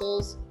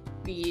consoles,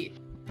 the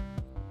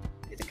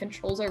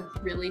controls are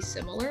really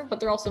similar, but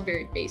they're also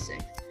very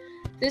basic.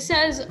 This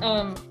has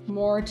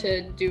more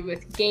to do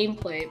with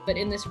gameplay, but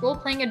in this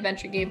role-playing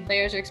adventure game,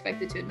 players are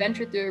expected to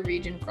adventure through a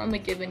region from a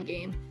given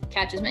game,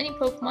 catch as many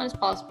Pokemon as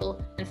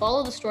possible, and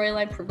follow the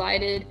storyline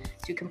provided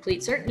to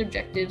complete certain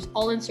objectives,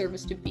 all in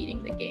service to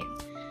beating the game.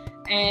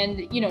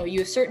 And you have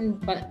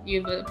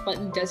a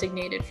button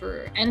designated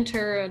for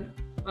enter,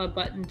 a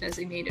button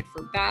designated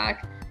for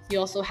back. You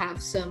also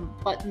have some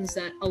buttons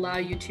that allow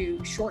you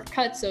to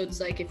shortcut. So it's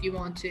like if you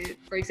want to,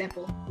 for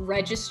example,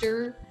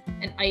 register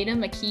an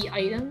item, a key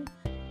item,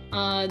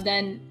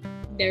 then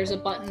there's a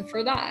button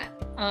for that.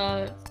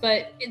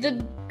 But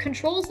the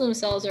controls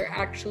themselves are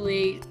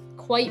actually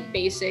quite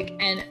basic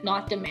and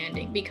not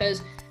demanding,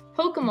 because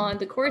Pokemon,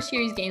 the core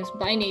series games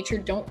by nature,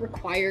 don't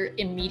require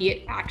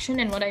immediate action.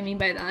 And what I mean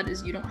by that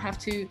is you don't have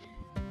to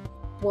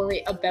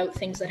worry about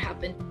things that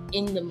happen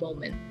in the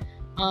moment.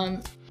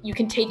 You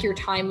can take your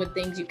time with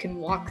things, you can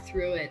walk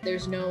through it.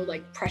 There's no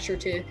like pressure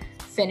to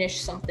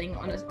finish something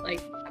on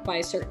by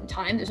a certain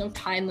time. There's no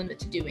time limit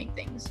to doing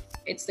things.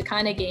 It's the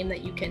kind of game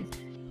that you can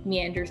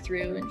meander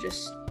through and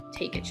just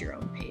take at your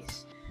own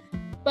pace.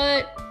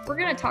 But we're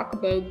going to talk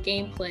about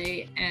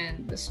gameplay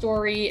and the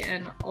story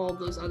and all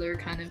those other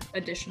kind of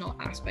additional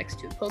aspects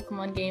to a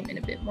Pokemon game in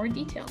a bit more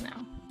detail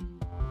now.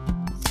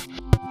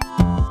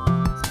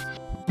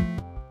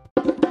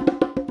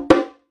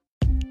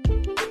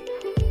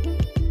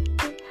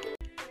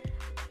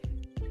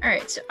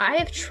 Alright, so I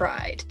have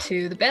tried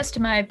to the best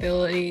of my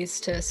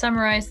abilities to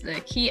summarize the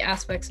key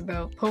aspects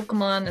about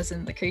Pokemon, as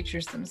in the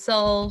creatures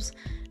themselves,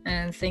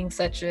 and things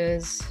such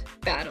as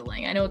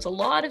battling. I know it's a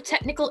lot of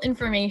technical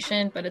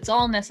information, but it's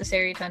all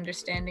necessary to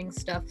understanding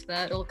stuff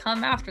that'll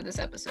come after this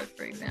episode,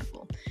 for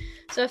example.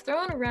 So I've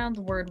thrown around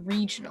the word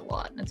region a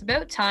lot, and it's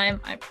about time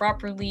I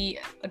properly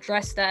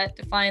address that,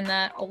 define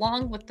that,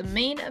 along with the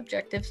main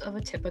objectives of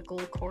a typical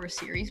core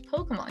series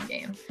Pokemon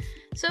game.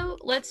 So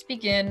let's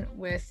begin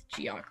with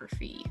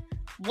geography.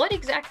 What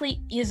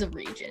exactly is a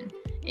region?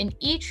 In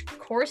each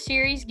core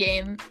series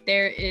game,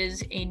 there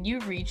is a new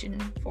region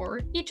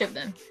for each of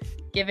them,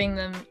 giving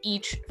them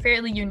each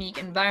fairly unique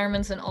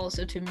environments, and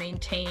also to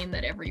maintain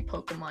that every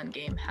Pokemon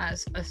game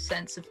has a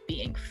sense of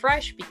being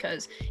fresh,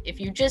 because if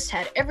you just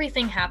had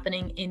everything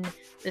happening in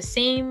the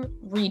same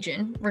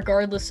region,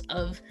 regardless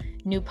of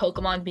new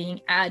Pokemon being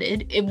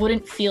added, it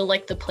wouldn't feel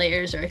like the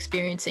players are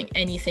experiencing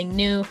anything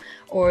new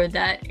or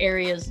that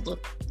areas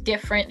look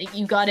different.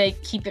 You gotta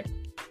keep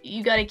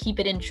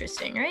it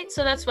interesting, right?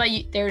 So that's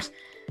why there's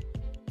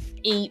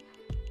 8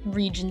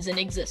 regions in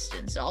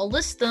existence. I'll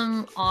list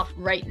them off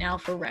right now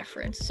for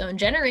reference. So in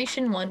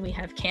Generation 1, we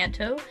have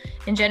Kanto.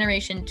 In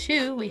Generation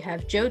 2, we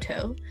have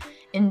Johto.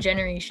 In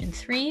Generation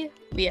 3,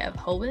 we have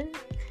Hoenn.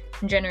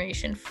 In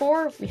Generation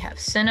 4, we have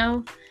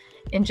Sinnoh.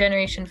 In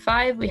Generation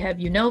 5, we have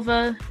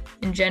Unova.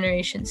 In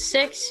Generation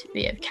 6,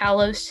 we have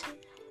Kalos.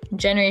 In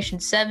Generation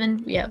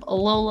 7, we have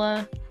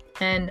Alola.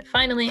 And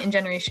finally, in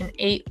Generation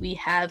 8, we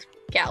have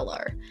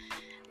Galar.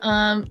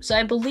 So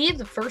I believe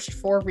the first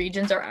 4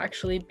 regions are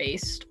actually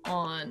based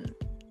on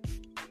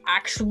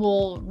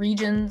actual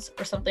regions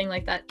or something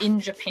like that in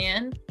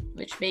Japan,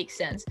 which makes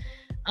sense.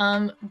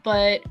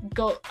 But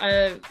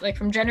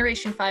from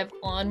Generation 5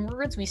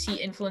 onwards, we see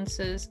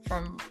influences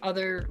from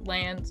other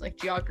lands, like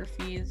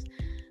geographies,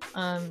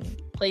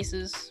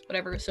 places,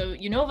 whatever. So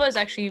Unova is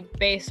actually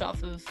based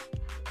off of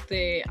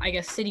the,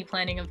 city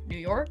planning of New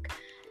York.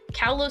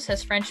 Kalos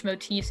has French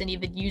motifs and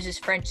even uses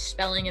French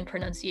spelling and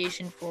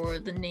pronunciation for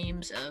the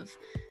names of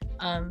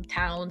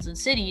towns and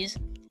cities.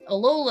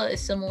 Alola is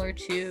similar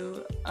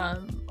to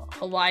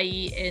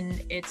Hawaii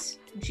in its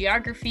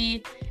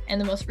geography,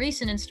 and the most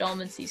recent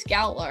installment sees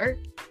Galar,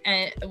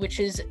 which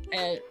is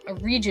a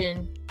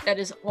region that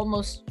is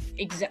almost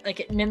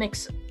it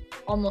mimics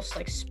almost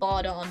like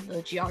spot on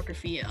the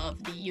geography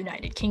of the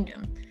United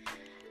Kingdom.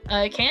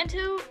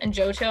 Kanto and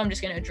Johto, I'm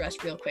just going to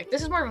address real quick.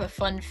 This is more of a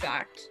fun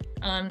fact.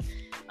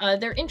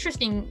 They're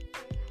interesting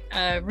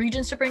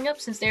regions to bring up,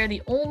 since they are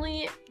the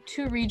only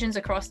 2 regions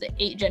across the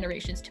 8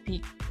 generations to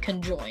be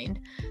conjoined.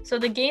 So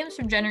the games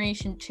from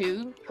Generation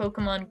 2,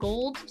 Pokemon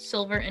Gold,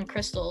 Silver, and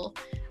Crystal,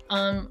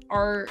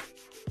 are,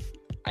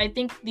 I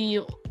think, they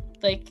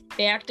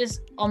act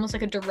as almost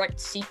like a direct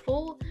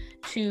sequel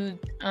to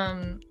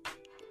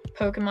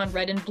Pokemon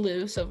Red and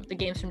Blue, so the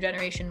games from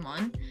Generation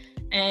 1.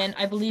 And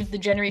I believe the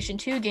Generation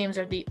 2 games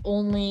are the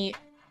only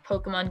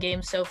Pokemon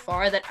games so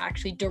far that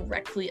actually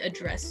directly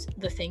address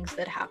the things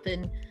that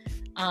happen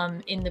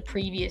in the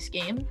previous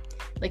game.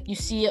 Like, you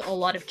see a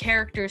lot of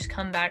characters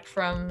come back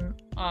from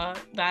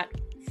that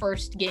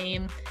first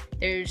game.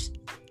 There's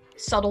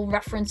subtle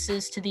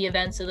references to the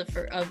events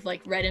of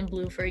like Red and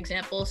Blue, for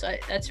example. So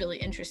that's really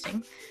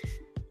interesting.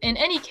 In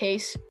any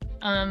case,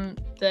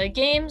 the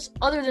games,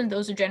 other than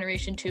those of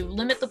Generation 2,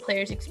 limit the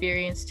player's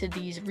experience to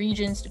these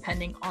regions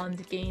depending on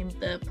the game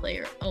the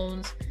player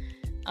owns.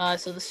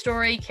 So the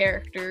story,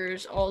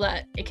 characters, all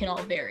that, it can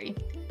all vary.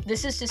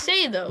 This is to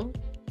say, though,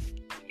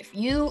 if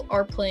you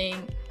are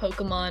playing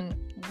Pokemon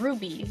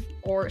Ruby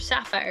or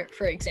Sapphire,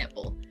 for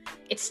example,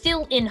 it's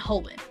still in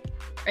Hoenn,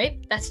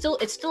 right? It's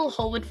still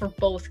Hoenn for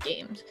both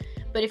games.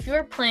 But if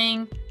you're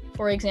playing,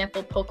 for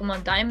example,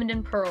 Pokemon Diamond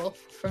and Pearl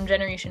from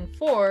Generation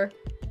 4,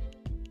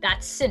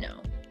 that's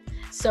Sinnoh.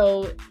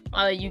 So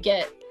you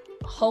get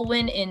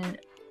Hoenn in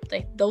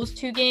like those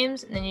 2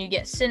 games, and then you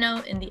get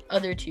Sinnoh in the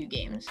other 2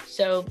 games.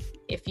 So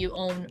if you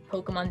own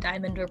Pokemon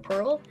Diamond or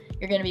Pearl,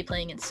 you're going to be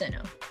playing in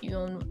Sinnoh. If you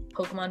own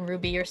Pokemon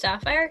Ruby or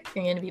Sapphire,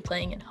 you're going to be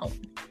playing in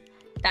Hoenn.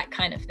 That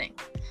kind of thing.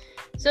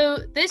 So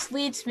this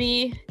leads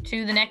me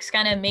to the next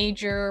kind of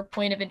major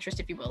point of interest,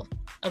 if you will.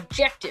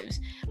 Objectives.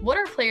 What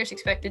are players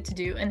expected to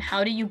do, and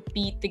how do you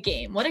beat the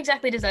game? What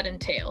exactly does that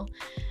entail?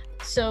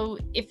 So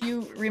if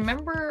you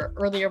remember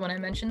earlier when I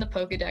mentioned the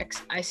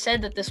Pokédex, I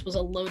said that this was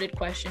a loaded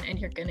question, and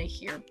you're going to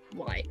hear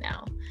why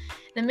now.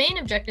 The main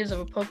objectives of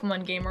a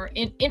Pokemon game are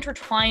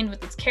intertwined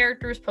with its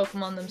characters,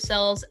 Pokemon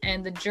themselves,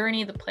 and the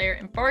journey the player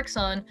embarks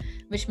on,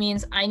 which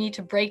means I need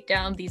to break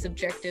down these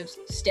objectives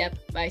step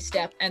by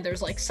step, and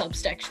there's like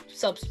subsections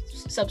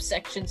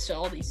to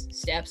all these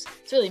steps.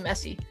 It's really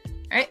messy.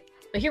 All right,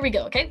 but here we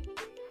go, okay?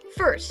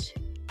 First,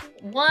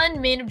 one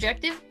main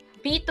objective,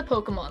 beat the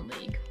Pokemon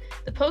League.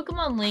 The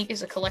Pokemon League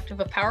is a collective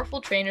of powerful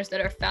trainers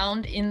that are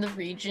found in the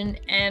region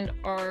and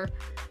are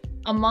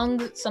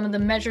among some of the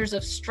measures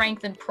of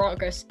strength and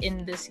progress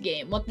in this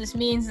game. What this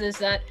means is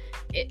that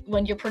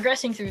when you're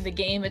progressing through the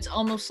game, it's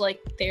almost like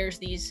there's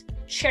these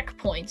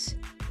checkpoints.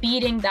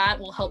 Beating that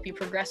will help you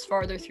progress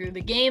farther through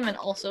the game and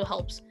also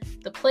helps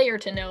the player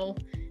to know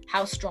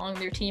how strong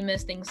their team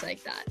is, things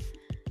like that.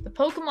 The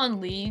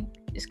Pokemon League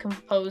is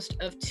composed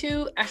of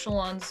 2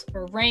 echelons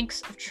or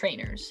ranks of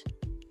trainers.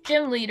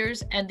 Gym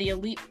leaders and the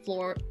Elite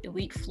Four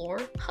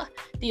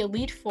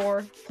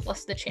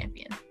plus the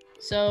champion.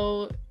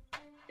 So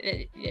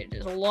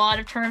there's a lot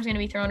of terms going to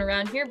be thrown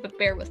around here, but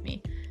bear with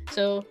me.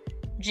 So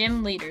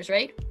gym leaders,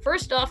 right?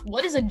 First off,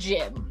 what is a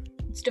gym?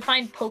 Let's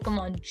define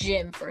Pokemon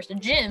gym first. A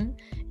gym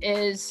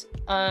is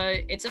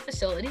it's a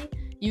facility,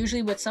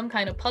 usually with some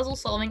kind of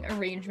puzzle-solving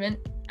arrangement.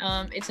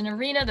 It's an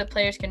arena that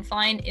players can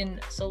find in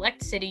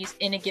select cities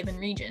in a given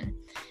region.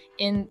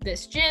 In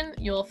this gym,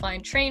 you'll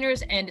find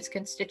trainers and its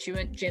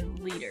constituent gym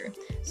leader.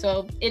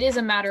 So it is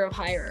a matter of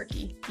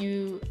hierarchy.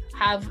 You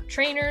have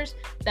trainers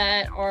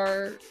that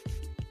are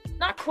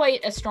not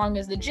quite as strong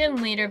as the gym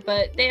leader,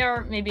 but they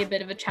are maybe a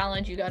bit of a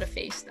challenge. You got to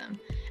face them.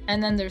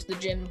 And then there's the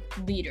gym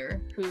leader,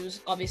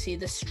 who's obviously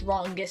the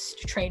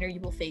strongest trainer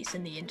you will face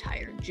in the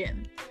entire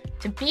gym.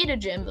 To beat a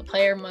gym, the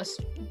player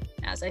must,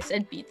 as I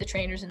said, beat the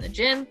trainers in the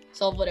gym,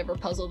 solve whatever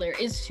puzzle there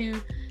is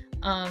to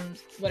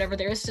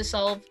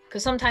solve,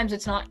 because sometimes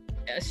it's not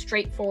a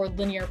straightforward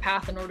linear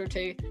path in order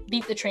to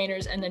beat the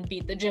trainers and then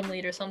beat the gym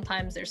leader.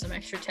 Sometimes there's some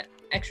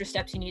extra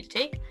steps you need to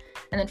take,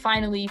 and then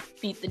finally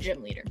beat the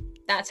gym leader.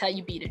 That's how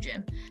you beat a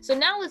gym. So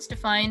now let's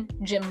define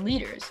gym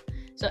leaders.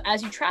 So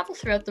as you travel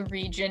throughout the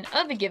region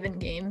of a given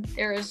game,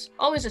 there is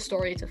always a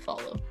story to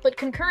follow. But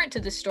concurrent to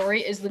this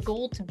story is the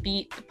goal to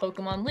beat the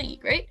Pokemon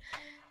League, right?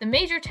 The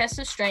major tests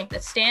of strength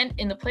that stand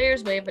in the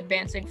player's way of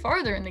advancing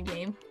farther in the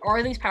game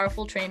are these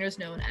powerful trainers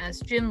known as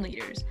gym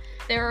leaders.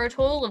 There are a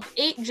total of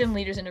 8 gym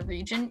leaders in a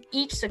region,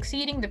 each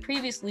succeeding the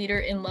previous leader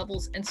in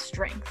levels and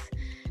strength.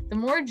 The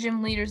more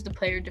gym leaders the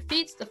player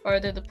defeats, the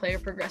farther the player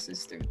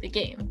progresses through the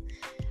game.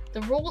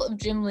 The role of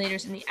gym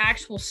leaders in the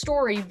actual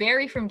story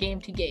vary from game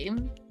to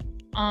game,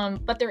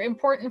 but they're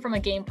important from a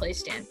gameplay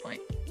standpoint.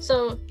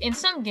 So in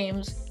some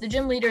games, the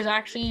gym leader is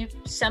actually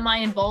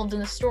semi-involved in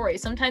the story.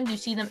 Sometimes you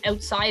see them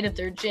outside of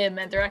their gym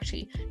and they're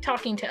actually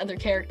talking to other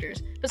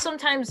characters. But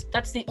sometimes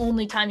that's the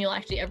only time you'll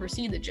actually ever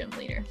see the gym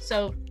leader.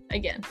 So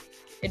again,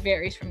 it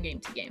varies from game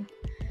to game.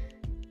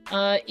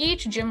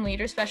 Each gym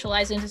leader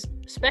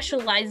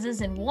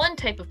specializes in one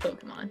type of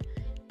Pokemon.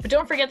 But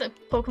don't forget that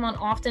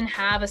Pokemon often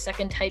have a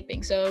second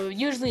typing, so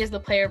usually as the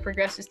player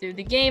progresses through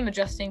the game,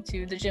 adjusting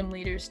to the gym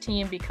leader's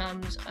team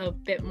becomes a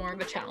bit more of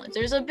a challenge.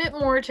 There's a bit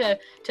more to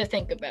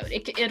think about.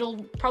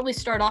 It'll probably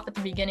start off at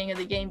the beginning of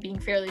the game being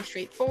fairly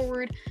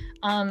straightforward,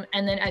 and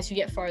then as you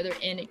get farther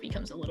in, it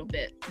becomes a little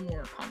bit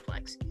more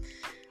complex.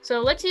 So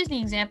let's use the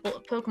example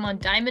of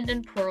Pokemon Diamond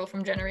and Pearl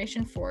from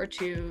Generation 4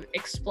 to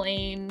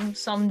explain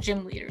some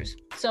gym leaders.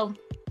 So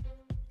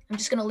I'm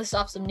just going to list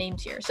off some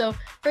names here. So,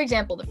 for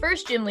example, the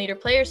first gym leader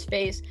players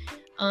face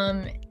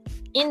in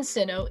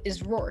Sinnoh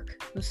is Rourke,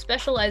 who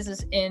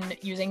specializes in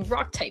using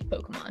Rock-type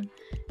Pokemon.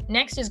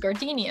 Next is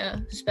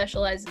Gardenia, who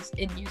specializes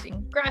in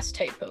using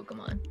Grass-type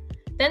Pokemon.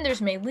 Then there's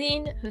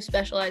Maylene, who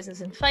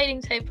specializes in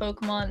Fighting-type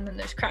Pokemon. And then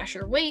there's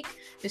Crasher Wake,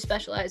 who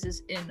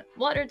specializes in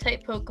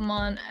Water-type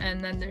Pokemon.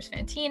 And then there's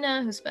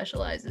Fantina, who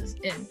specializes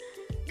in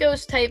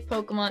Ghost-type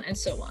Pokemon, and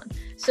so on.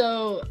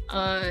 So,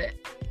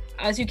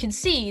 as you can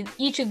see,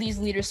 each of these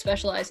leaders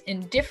specialize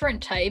in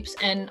different types,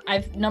 and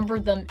I've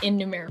numbered them in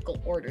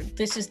numerical order.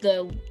 This is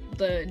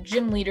the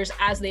gym leaders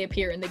as they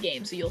appear in the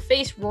game. So you'll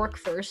face Rourke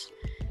first,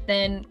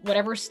 then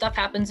whatever stuff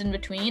happens in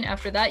between.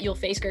 After that, you'll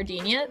face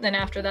Gardenia. Then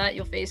after that,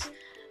 you'll face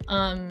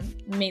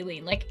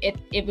Maylene. Like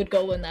it would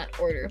go in that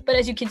order. But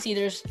as you can see,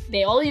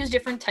 they all use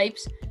different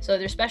types, so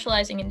they're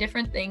specializing in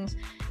different things,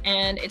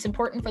 and it's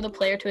important for the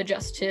player to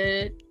adjust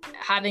to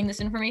having this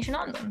information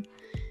on them.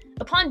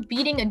 Upon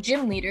beating a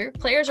gym leader,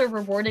 players are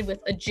rewarded with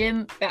a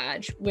gym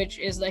badge, which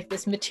is like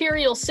this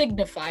material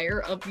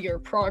signifier of your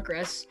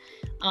progress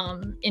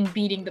in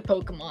beating the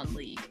Pokemon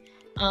League.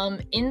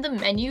 In the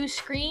menu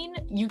screen,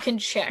 you can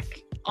check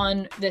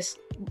on this.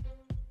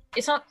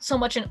 It's not so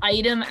much an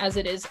item as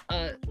it is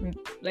a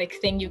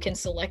thing you can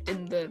select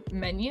in the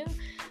menu,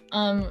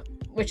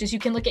 which is you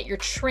can look at your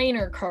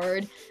trainer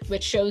card,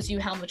 which shows you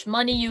how much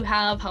money you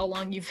have, how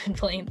long you've been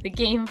playing the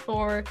game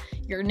for,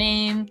 your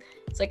name.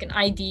 It's like an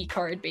ID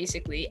card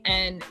basically,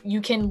 and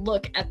you can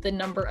look at the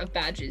number of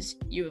badges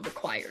you have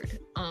acquired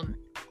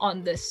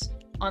on this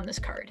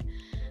card.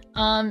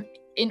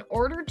 In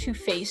order to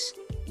face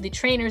the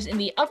trainers in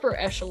the upper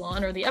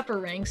echelon or the upper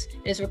ranks,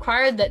 it is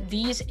required that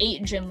these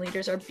 8 gym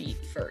leaders are beat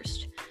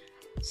first.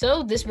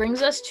 So this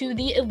brings us to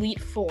the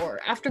Elite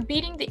Four. After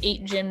beating the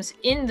 8 gyms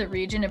in the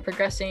region and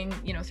progressing,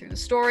 through the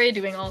story,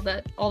 doing all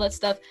that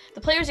stuff,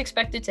 the player is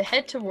expected to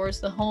head towards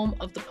the home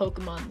of the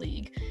Pokemon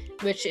League,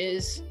 which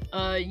is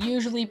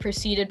usually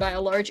preceded by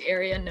a large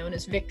area known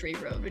as Victory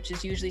Road, which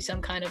is usually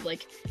some kind of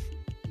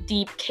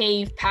deep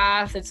cave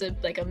path. It's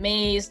a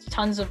maze,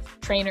 tons of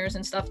trainers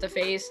and stuff to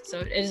face, so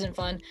it isn't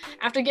fun.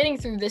 After getting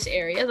through this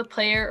area, the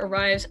player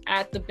arrives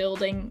at the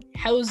building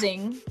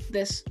housing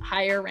this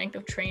higher rank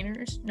of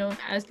trainers known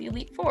as the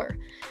Elite Four.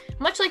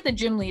 Much like the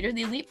gym leader,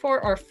 the Elite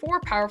Four are 4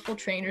 powerful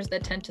trainers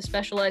that tend to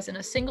specialize in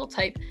a single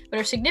type, but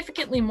are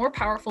significantly more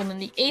powerful than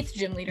the 8th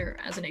gym leader,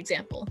 as an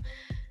example.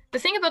 The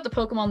thing about the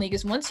Pokemon League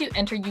is once you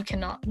enter, you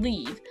cannot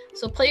leave.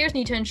 So players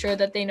need to ensure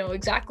that they know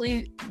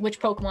exactly which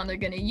Pokemon they're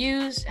going to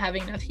use,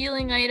 having enough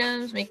healing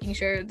items, making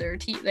sure their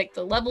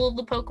the level of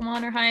the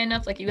Pokemon are high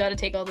enough. You got to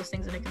take all those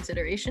things into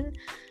consideration.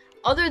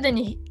 Other than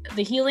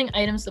the healing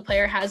items the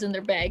player has in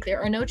their bag, there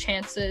are no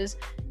chances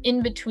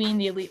in between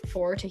the Elite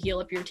Four to heal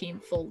up your team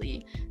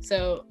fully.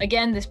 So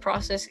again, this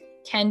process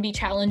can be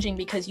challenging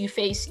because you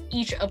face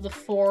each of the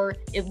 4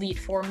 Elite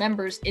Four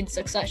members in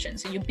succession.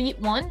 So you beat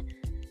one,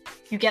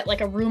 you get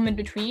a room in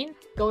between,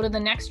 go to the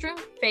next room,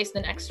 face the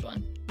next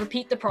one.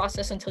 Repeat the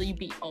process until you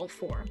beat all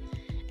 4.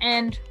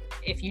 And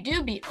if you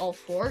do beat all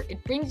 4,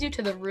 it brings you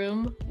to the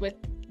room with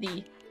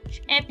the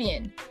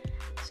champion.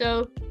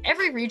 So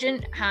every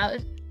region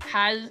has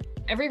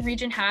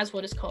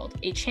what is called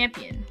a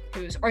champion,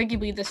 who is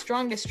arguably the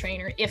strongest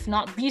trainer, if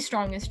not the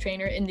strongest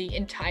trainer in the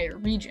entire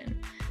region.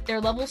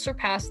 Their levels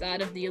surpass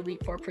that of the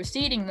Elite Four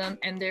preceding them,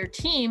 and their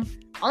team,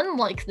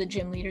 unlike the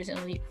gym leaders in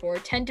Elite Four,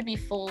 tend to be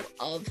full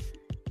of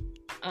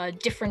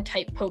different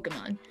type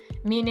Pokemon,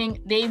 meaning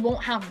they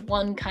won't have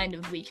one kind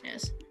of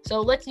weakness. So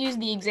let's use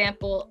the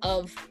example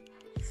of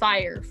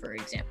Fire, for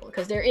example,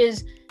 because there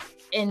is,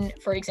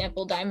 for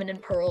example, Diamond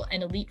and Pearl,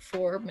 an Elite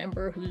Four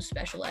member who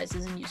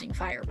specializes in using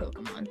Fire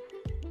Pokemon.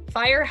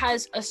 Fire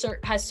has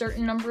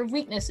certain number of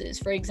weaknesses.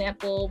 For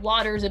example,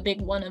 water is a big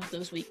one of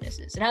those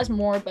weaknesses. It has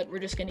more, but we're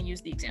just going to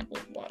use the example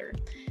of water.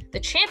 The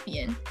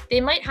champion,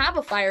 they might have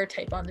a fire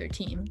type on their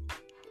team,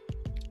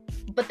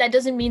 but that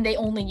doesn't mean they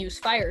only use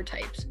fire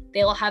types.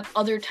 They'll have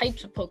other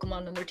types of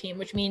Pokemon on their team,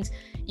 which means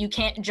you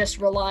can't just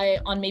rely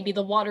on maybe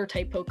the water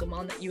type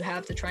Pokemon that you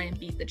have to try and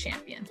beat the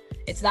champion.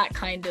 It's that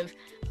kind of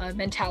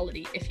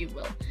mentality, if you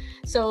will.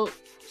 So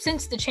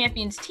since the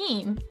champion's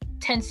team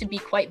tends to be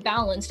quite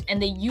balanced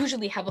and they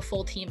usually have a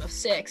full team of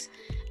 6,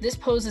 this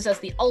poses as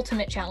the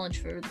ultimate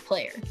challenge for the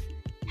player.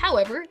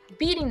 However,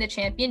 beating the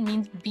champion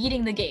means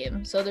beating the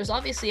game, so there's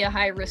obviously a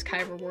high risk,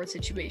 high reward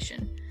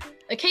situation.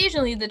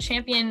 Occasionally, the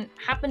champion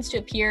happens to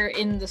appear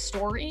in the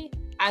story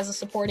as a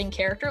supporting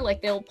character,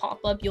 they'll pop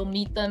up, you'll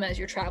meet them as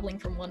you're traveling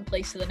from one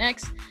place to the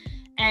next,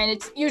 and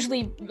it's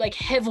usually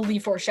heavily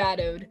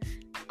foreshadowed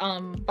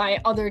by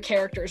other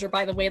characters or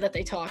by the way that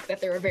they talk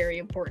that they're a very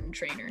important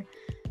trainer.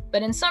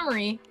 But in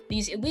summary,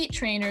 these elite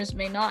trainers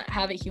may not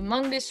have a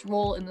humongous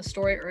role in the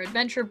story or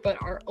adventure, but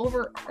are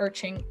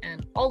overarching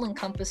and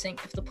all-encompassing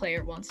if the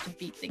player wants to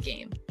beat the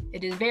game.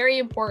 It is very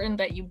important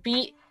that you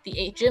beat the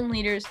 8 gym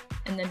leaders,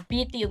 and then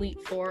beat the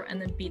Elite Four,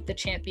 and then beat the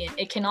champion.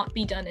 It cannot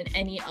be done in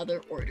any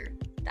other order.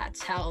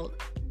 That's how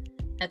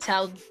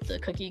the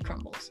cookie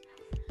crumbles.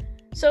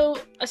 So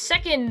a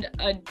second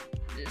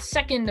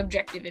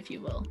objective, if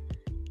you will,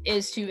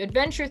 is to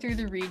adventure through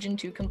the region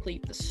to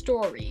complete the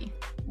story.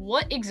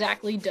 What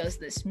exactly does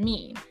this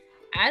mean?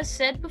 As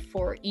said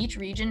before, each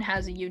region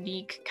has a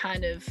unique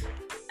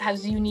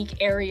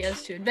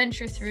areas to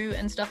adventure through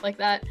and stuff like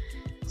that.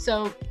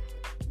 So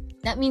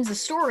that means the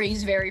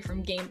stories vary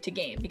from game to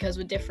game, because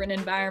with different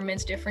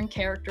environments, different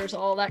characters,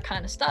 all that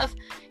kind of stuff,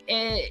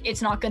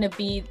 it's not going to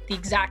be the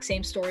exact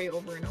same story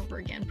over and over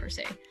again per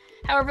se.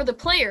 However, the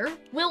player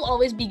will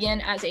always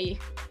begin as a,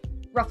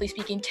 roughly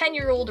speaking,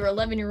 10-year-old or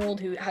 11-year-old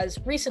who has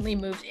recently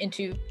moved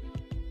into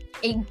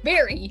a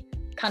very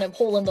kind of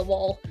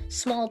hole-in-the-wall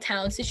small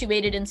town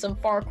situated in some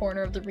far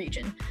corner of the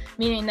region,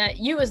 meaning that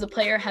you as the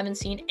player haven't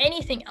seen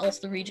anything else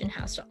the region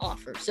has to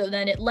offer. So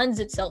then it lends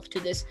itself to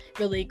this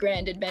really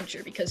grand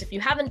adventure, because if you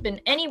haven't been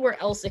anywhere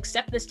else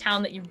except this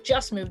town that you've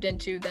just moved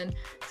into, then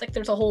it's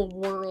there's a whole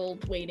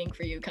world waiting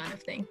for you kind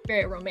of thing.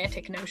 Very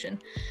romantic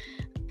notion.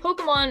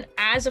 Pokemon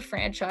as a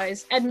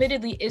franchise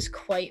admittedly is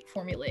quite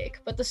formulaic,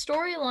 but the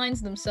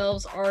storylines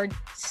themselves are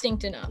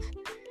distinct enough.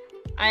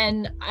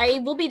 And I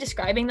will be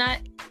describing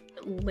that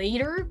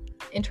later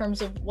in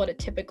terms of what a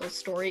typical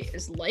story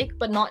is like,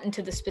 but not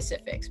into the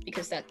specifics,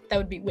 because that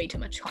would be way too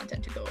much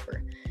content to go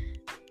over.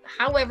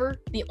 However,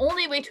 the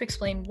only way to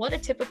explain what a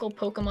typical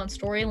Pokemon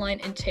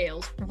storyline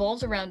entails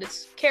revolves around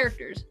its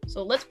characters.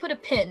 So let's put a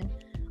pin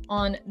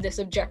on this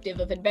objective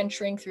of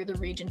adventuring through the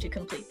region to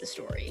complete the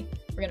story.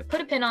 We're going to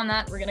put a pin on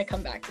that. We're going to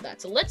come back to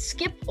that. So let's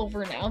skip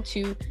over now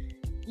to,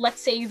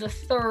 let's say, the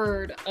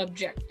third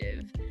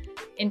objective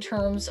in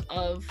terms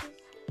of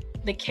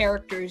the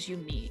characters you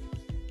meet.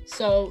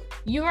 So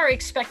you are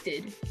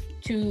expected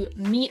to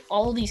meet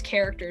all these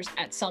characters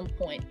at some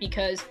point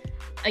because,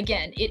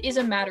 again, it is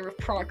a matter of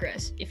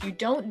progress. If you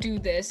don't do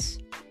this,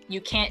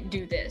 you can't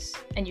do this,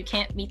 and you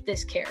can't meet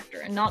this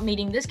character, and not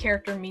meeting this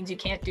character means you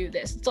can't do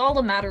this. It's all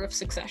a matter of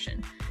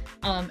succession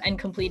and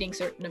completing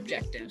certain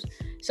objectives.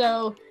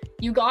 So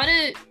you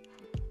gotta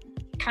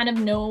kind of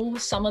know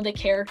some of the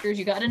characters,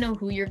 you gotta know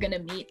who you're gonna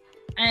meet.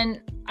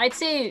 And I'd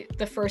say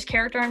the first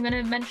character I'm going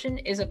to mention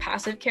is a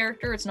passive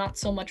character. It's not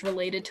so much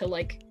related to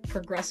like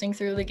progressing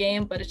through the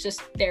game, but it's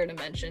just there to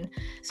mention.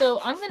 So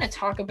I'm going to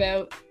talk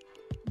about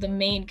the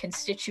main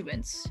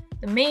constituents,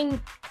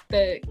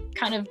 the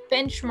kind of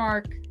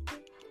benchmark,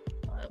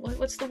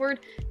 what's the word?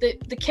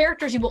 The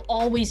characters you will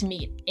always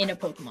meet in a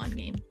Pokemon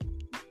game.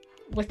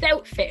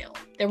 Without fail,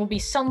 there will be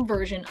some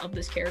version of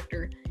this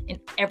character in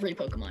every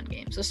Pokemon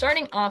game. So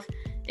starting off,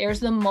 there's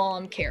the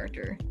mom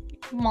character.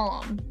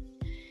 Mom.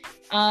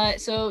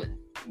 So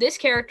this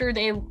character,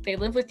 they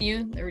live with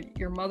you, they're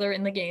your mother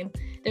in the game.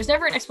 There's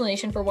never an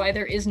explanation for why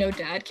there is no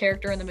dad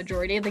character in the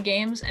majority of the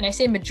games. And I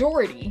say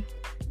majority,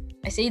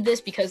 I say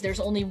this because there's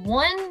only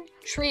one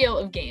trio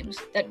of games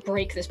that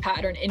break this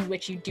pattern in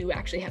which you do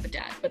actually have a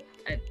dad. But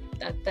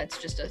that's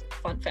just a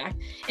fun fact.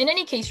 In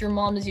any case, your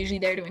mom is usually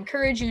there to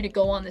encourage you to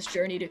go on this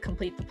journey to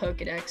complete the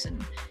Pokedex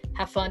and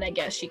have fun, I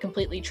guess. She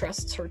completely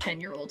trusts her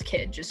 10-year-old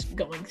kid just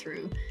going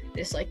through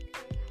this like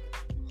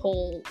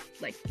whole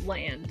like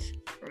land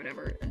or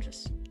whatever and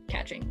just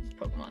catching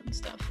Pokemon and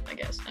stuff, I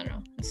guess. I don't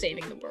know, and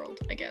saving the world,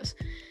 I guess.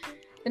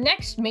 The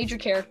next major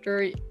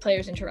character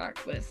players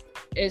interact with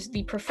is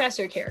the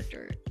professor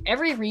character.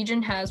 Every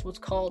region has what's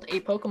called a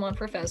Pokemon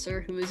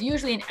professor, who is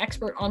usually an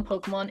expert on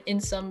Pokemon in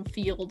some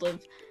field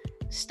of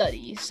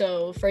study.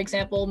 So for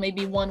example,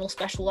 maybe one will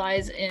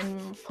specialize in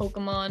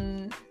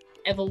Pokemon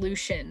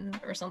evolution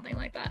or something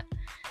like that.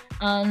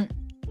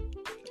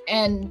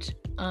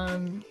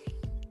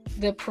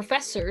 The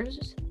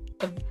professors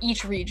of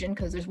each region,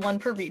 because there's one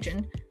per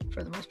region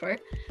for the most part,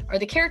 are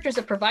the characters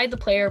that provide the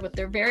player with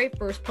their very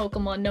first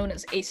Pokemon, known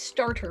as a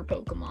starter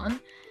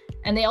Pokemon.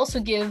 And they also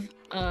give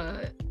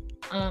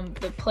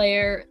the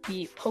player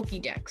the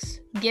Pokédex,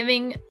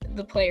 giving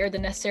the player the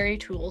necessary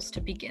tools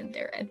to begin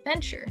their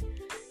adventure.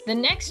 The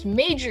next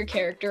major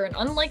character, and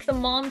unlike the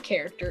mom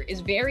character,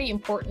 is very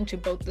important to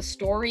both the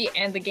story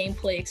and the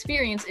gameplay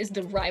experience, is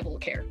the rival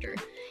character.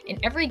 In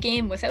every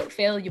game, without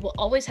fail, you will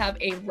always have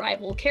a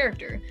rival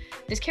character.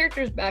 This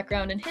character's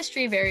background and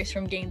history varies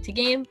from game to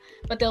game,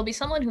 but they'll be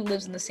someone who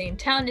lives in the same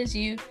town as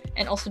you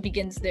and also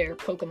begins their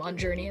Pokemon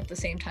journey at the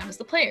same time as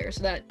the player.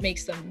 So that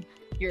makes them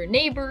your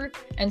neighbor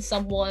and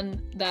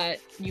someone that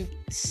you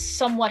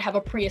somewhat have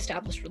a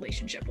pre-established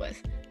relationship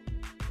with,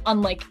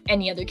 unlike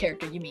any other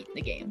character you meet in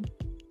the game.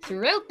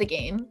 Throughout the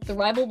game, the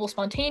rival will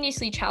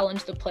spontaneously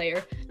challenge the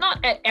player, not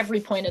at every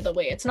point of the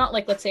way. It's not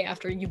like, let's say,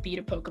 after you beat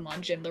a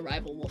Pokemon gym, the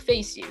rival will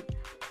face you.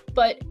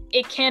 But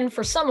it can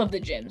for some of the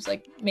gyms,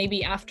 like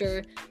maybe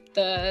after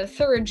the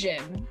third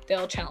gym,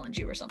 they'll challenge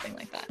you or something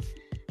like that.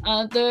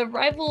 The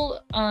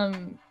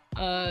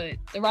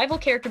rival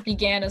character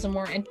began as a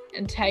more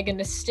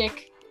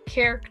antagonistic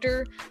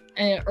character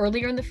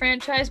earlier in the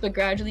franchise, but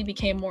gradually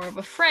became more of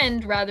a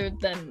friend rather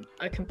than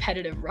a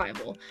competitive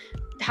rival.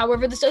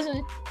 However, this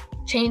doesn't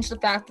change the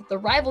fact that the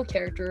rival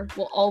character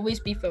will always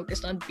be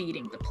focused on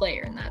beating the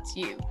player, and that's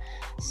you.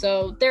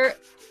 So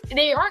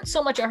they aren't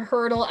so much a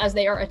hurdle as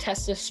they are a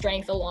test of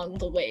strength along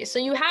the way. So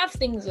you have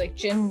things like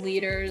gym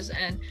leaders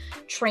and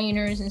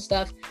trainers and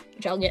stuff,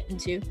 which I'll get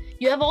into.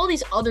 You have all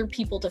these other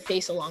people to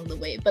face along the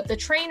way, but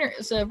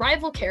the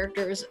rival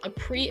character is a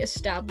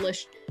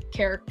pre-established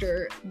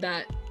character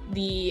that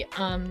you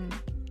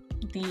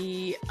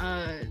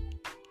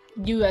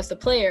as the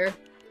player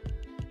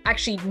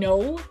actually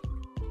know.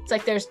 It's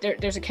like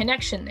there's a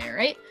connection there,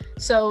 right?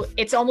 So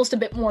it's almost a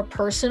bit more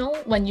personal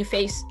when you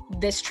face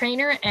this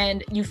trainer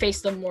and you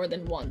face them more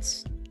than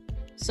once.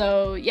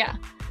 So yeah.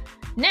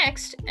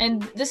 Next,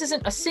 and this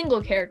isn't a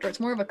single character, it's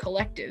more of a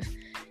collective.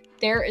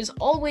 There is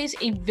always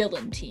a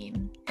villain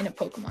team in a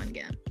Pokemon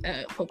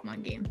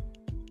game.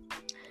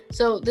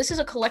 So this is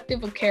a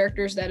collective of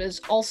characters that has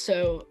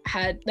also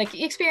had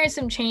experienced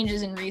some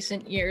changes in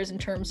recent years in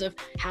terms of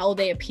how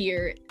they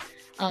appear.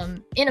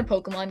 in a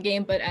Pokemon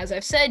game, but as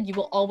I've said, you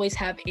will always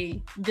have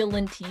a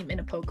villain team in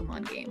a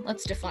Pokemon game.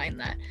 Let's define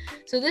that.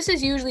 So this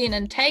is usually an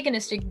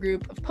antagonistic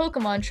group of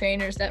Pokemon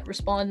trainers that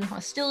respond in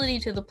hostility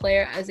to the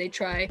player as they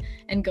try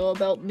and go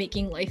about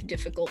making life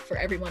difficult for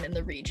everyone in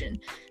the region.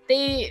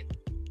 They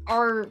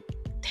are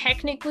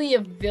technically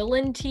a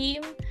villain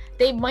team.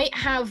 They might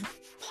have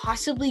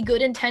possibly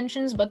good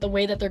intentions, but the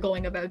way that they're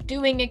going about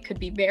doing it could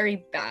be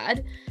very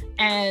bad,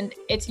 and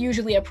it's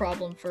usually a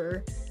problem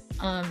for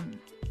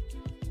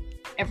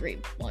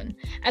everyone.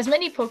 As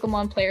many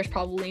Pokemon players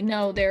probably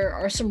know, there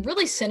are some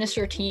really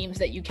sinister teams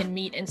that you can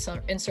meet in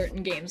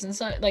certain games, and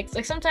so like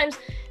sometimes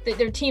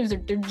their teams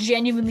they're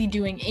genuinely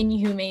doing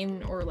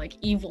inhumane or like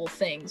evil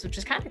things, which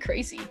is kind of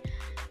crazy.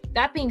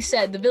 That being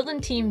said, the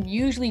villain team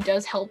usually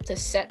does help to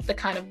set the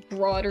kind of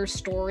broader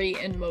story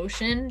in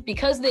motion.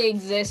 Because they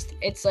exist,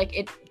 it's like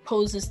it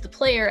poses the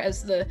player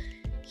as the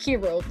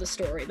hero of the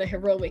story, the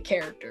heroic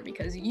character,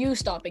 because you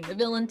stopping the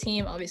villain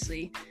team,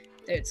 obviously,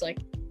 it's like,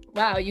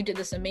 wow, you did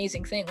this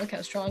amazing thing, look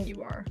how strong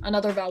you are.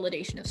 Another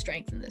validation of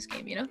strength in this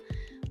game, you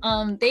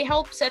know? They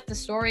help set the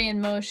story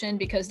in motion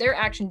because their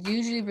actions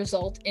usually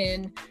result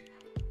in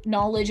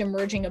knowledge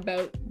emerging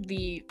about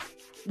the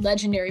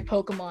legendary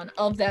Pokemon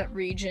of that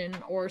region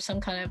or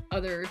some kind of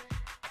other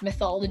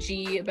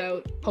mythology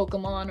about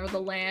Pokemon or the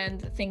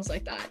land, things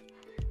like that.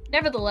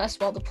 Nevertheless,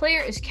 while the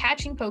player is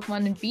catching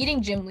Pokemon and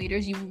beating gym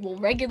leaders, you will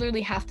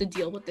regularly have to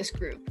deal with this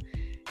group.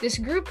 This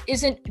group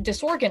isn't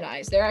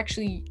disorganized. They're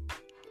actually,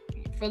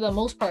 for the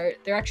most part,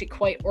 they're actually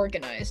quite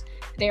organized.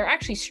 They are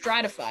actually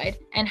stratified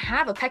and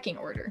have a pecking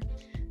order.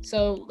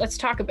 So let's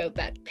talk about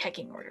that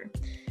pecking order.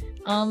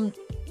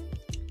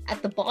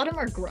 At the bottom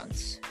are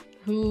grunts,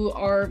 who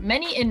are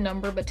many in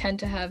number but tend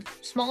to have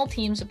small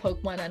teams of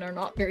Pokemon and are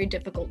not very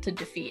difficult to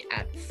defeat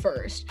at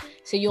first.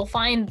 So you'll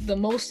find the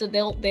most of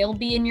they'll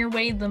be in your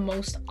way the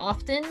most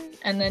often,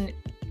 and then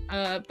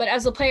but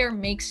as the player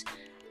makes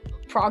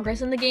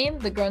progress in the game,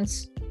 the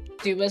grunts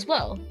do as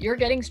well. You're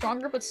getting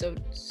stronger, but so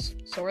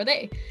are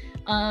they.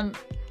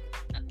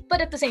 But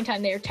at the same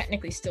time, they are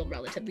technically still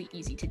relatively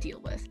easy to deal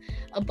with.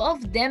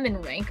 Above them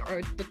in rank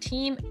are the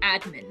team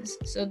admins.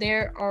 So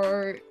there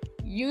are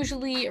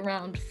usually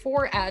around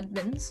 4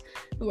 admins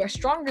who are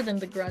stronger than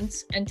the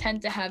grunts and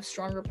tend to have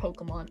stronger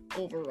Pokemon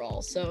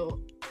overall.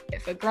 So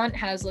if a grunt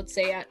has, let's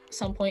say at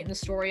some point in the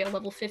story, a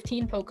level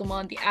 15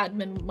 Pokemon, the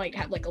admin might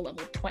have like a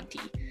level 20.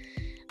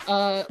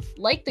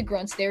 Like the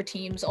grunts, their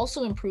teams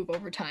also improve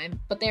over time,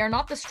 but they are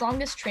not the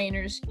strongest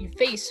trainers you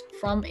face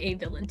from a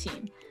villain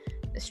team.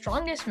 The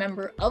strongest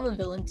member of a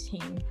villain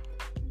team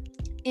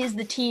is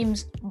the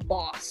team's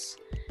boss,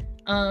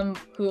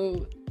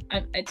 who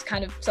it's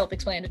kind of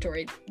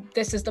self-explanatory.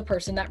 This is the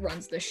person that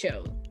runs the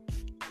show.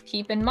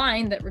 Keep in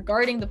mind that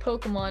regarding the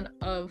Pokemon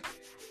of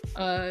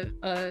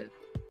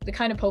the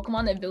kind of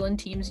Pokemon that villain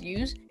teams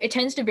use, it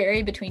tends to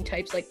vary between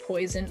types like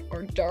Poison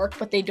or Dark,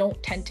 but they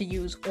don't tend to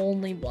use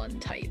only one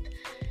type.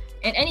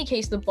 In any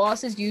case, the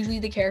boss is usually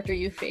the character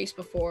you face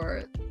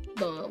before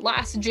the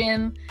last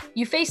gym.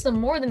 You face them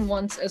more than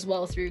once as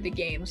well through the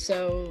game,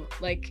 so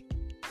like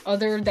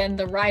other than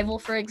the rival,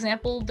 for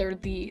example, they're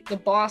the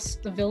boss,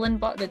 the villain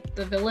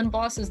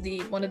boss is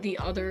one of the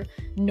other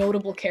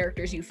notable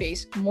characters you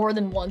face more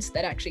than once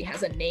that actually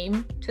has a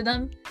name to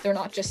them. They're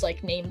not just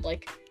like named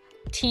like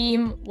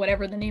team,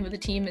 whatever the name of the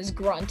team is,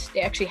 Grunt.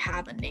 They actually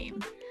have a name.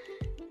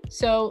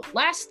 So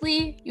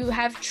lastly, you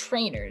have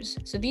trainers.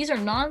 So these are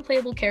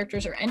non-playable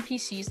characters or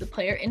NPCs the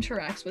player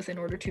interacts with in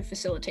order to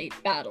facilitate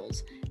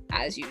battles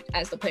as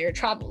the player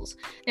travels.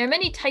 There are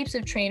many types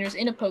of trainers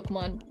in a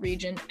Pokemon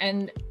region,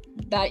 and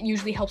that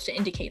usually helps to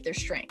indicate their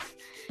strength.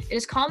 It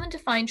is common to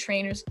find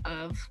trainers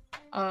of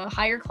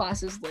higher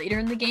classes later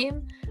in the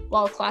game,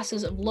 while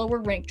classes of lower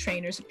ranked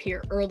trainers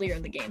appear earlier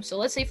in the game. So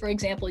let's say, for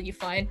example, you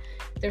find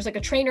there's like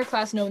a trainer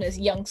class known as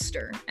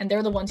Youngster, and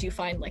they're the ones you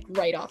find like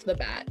right off the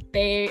bat.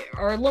 They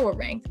are lower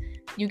ranked.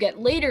 You get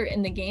later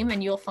in the game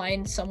and you'll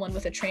find someone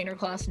with a trainer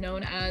class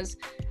known as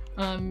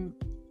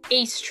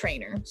Ace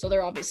Trainer. So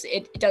they're obviously,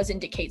 it does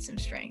indicate some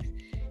strength.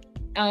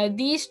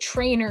 These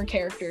trainer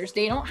characters,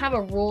 they don't have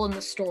a role in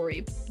the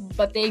story,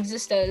 but they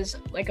exist as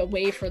like a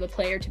way for the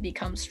player to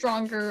become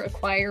stronger,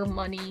 acquire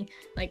money,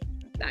 like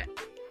that.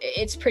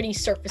 It's pretty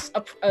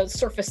a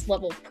surface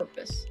level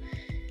purpose.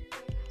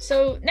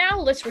 So now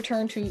let's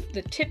return to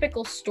the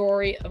typical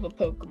story of a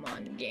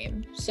Pokemon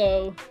game.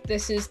 So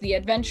this is the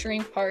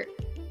adventuring part.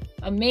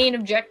 A main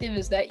objective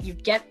is that you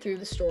get through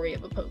the story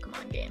of a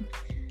Pokemon game.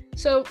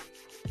 So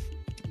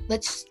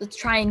let's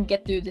try and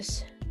get through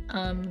this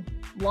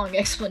long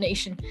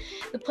explanation.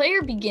 The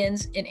player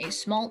begins in a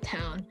small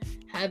town,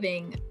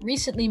 having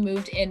recently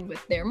moved in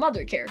with their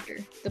mother character.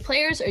 The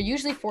players are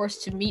usually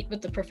forced to meet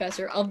with the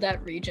professor of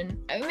that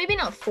region. I mean, maybe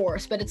not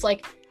forced, but it's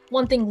like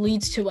one thing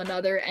leads to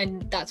another,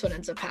 and that's what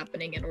ends up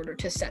happening in order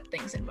to set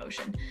things in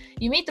motion.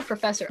 You meet the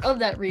professor of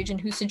that region,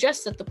 who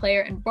suggests that the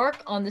player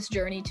embark on this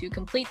journey to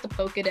complete the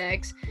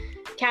Pokédex,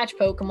 catch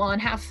Pokemon,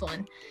 have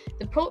fun.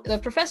 The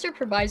professor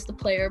provides the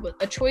player with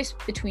a choice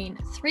between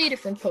 3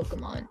 different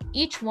Pokemon,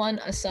 each one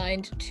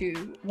assigned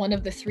to one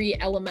of the 3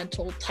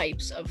 elemental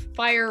types of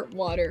fire,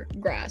 water,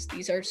 grass.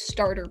 These are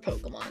starter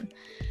Pokemon.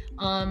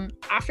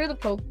 After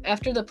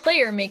the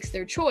player makes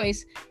their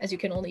choice, as you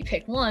can only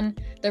pick one,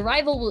 the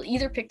rival will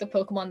either pick the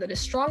Pokemon that is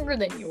stronger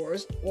than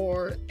yours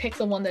or pick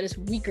the one that is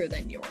weaker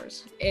than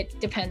yours. It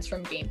depends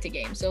from game to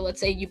game. So let's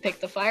say you pick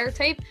the fire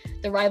type,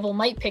 the rival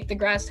might pick the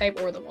grass type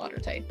or the water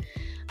type.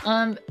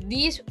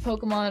 These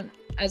Pokemon,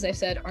 as I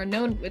said, are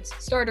known with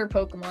starter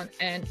Pokemon,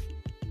 and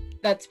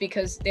that's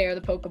because they are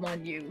the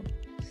Pokemon you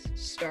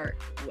start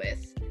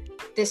with.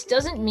 This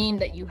doesn't mean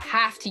that you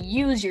have to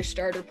use your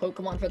starter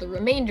Pokemon for the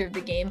remainder of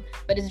the game,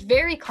 but it's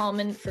very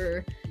common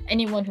for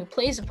anyone who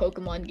plays a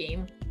Pokemon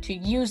game to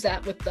use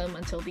that with them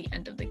until the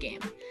end of the game.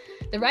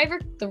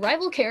 The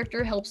rival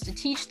character helps to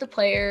teach the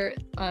player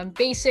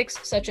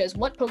basics such as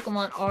what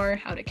Pokemon are,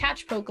 how to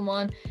catch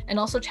Pokemon, and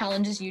also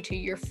challenges you to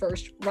your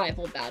first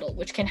rival battle,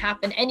 which can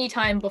happen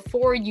anytime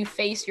before you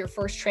face your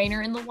first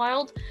trainer in the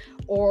wild,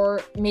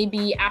 or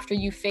maybe after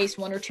you face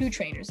 1 or 2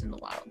 trainers in the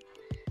wild.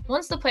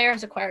 Once the player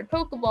has acquired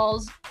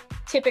Pokeballs,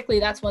 typically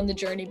that's when the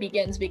journey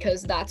begins,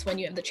 because that's when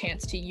you have the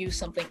chance to use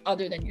something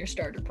other than your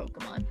starter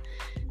Pokemon.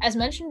 As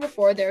mentioned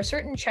before, there are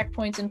certain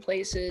checkpoints in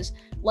places,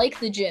 like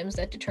the gyms,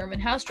 that determine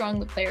how strong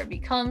the player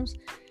becomes,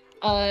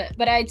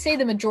 but I'd say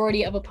the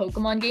majority of a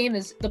Pokemon game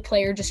is the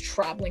player just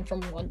traveling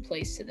from one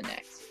place to the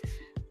next.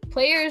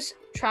 Players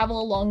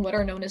travel along what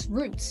are known as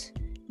routes,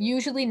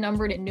 usually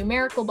numbered in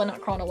numerical but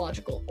not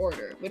chronological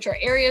order, which are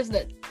areas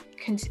that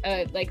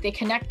they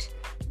connect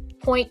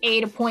point A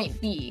to point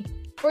B.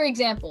 For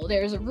example,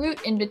 there is a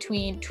route in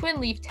between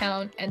Twin Leaf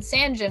Town and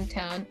Sand Gem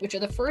Town, which are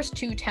the first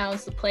 2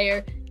 towns the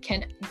player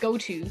can go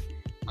to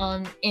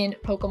in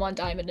Pokemon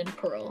Diamond and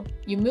Pearl.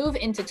 You move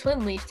into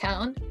Twin Leaf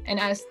Town, and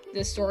as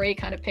the story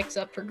kind of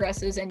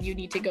progresses and you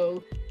need to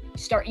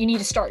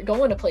start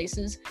going to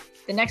places,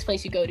 the next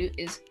place you go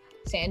to is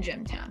Sand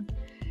Gem Town.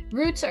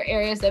 Routes are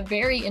areas that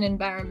vary in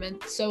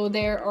environment, so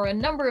there are a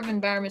number of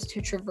environments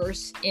to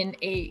traverse in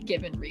a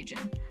given region.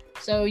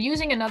 So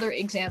using another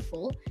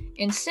example,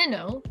 in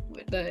Sinnoh,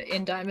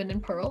 in Diamond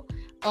and Pearl,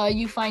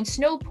 you find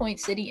Snow Point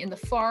City in the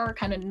far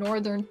kind of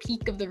northern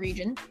peak of the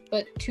region,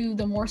 but to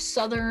the more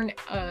southern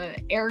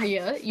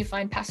area, you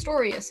find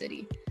Pastoria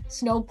City.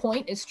 Snow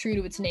Point is true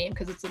to its name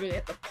because it's literally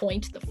at the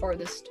point, the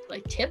farthest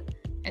tip,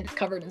 and it's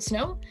covered in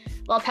snow,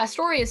 while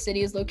Pastoria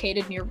City is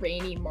located near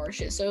rainy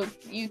marshes. So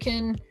you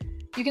can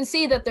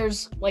see that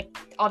there's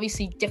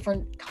obviously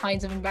different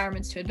kinds of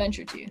environments to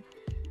adventure to.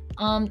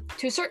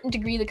 To a certain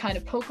degree, the kind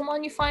of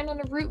Pokemon you find on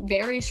a route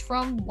varies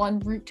from one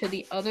route to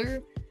the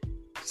other,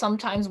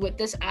 sometimes with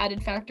this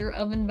added factor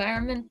of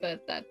environment,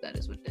 but that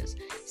is what it is.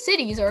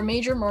 Cities are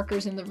major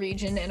markers in the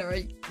region and are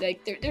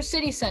they're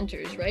city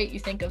centers, right? You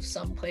think of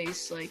some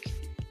place like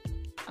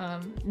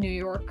New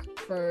York,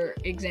 for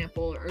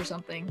example, or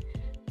something,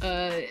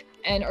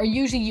 and are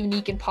usually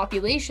unique in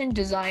population,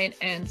 design,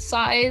 and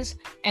size,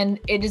 and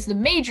it is the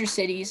major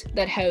cities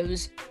that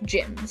house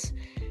gyms.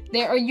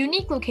 There are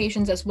unique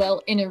locations as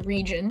well in a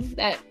region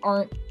that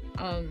aren't,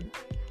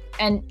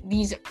 and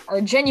these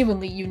are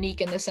genuinely unique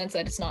in the sense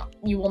that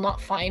you will not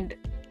find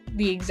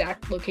the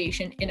exact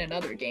location in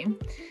another game.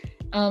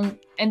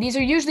 And these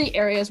are usually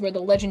areas where the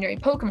legendary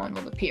Pokemon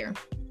will appear.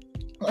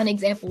 One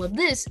example of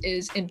this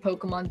is in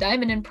Pokemon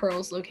Diamond and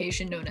Pearl's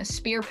location known as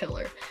Spear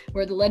Pillar,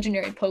 where the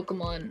legendary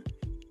Pokemon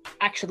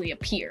actually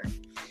appear.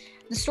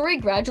 The story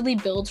gradually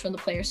builds from the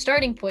player's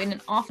starting point,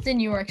 and often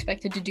you are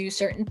expected to do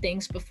certain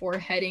things before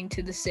heading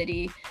to the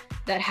city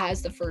that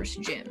has the first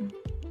gym.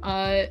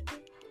 A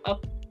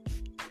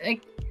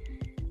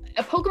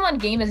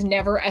Pokemon game is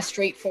never as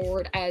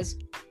straightforward as,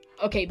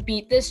 okay,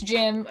 beat this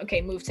gym,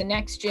 okay, move to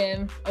next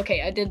gym,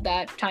 okay, I did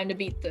that, time to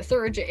beat the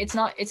third gym. It's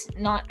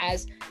not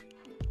as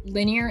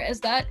linear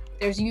as that.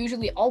 There's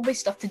usually always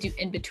stuff to do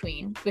in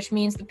between, which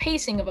means the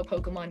pacing of a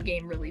Pokemon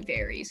game really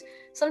varies.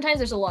 Sometimes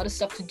there's a lot of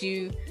stuff to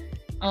do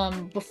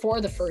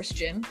before the first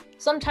gym.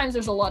 Sometimes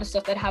there's a lot of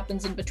stuff that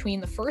happens in between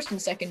the first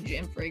and second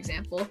gym, for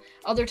example.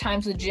 Other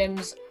times the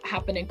gyms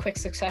happen in quick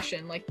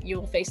succession, like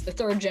you'll face the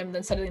third gym,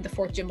 then suddenly the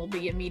fourth gym will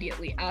be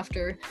immediately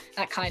after,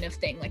 that kind of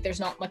thing. There's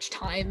not much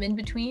time in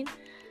between.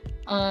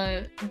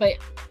 But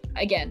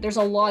again, there's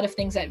a lot of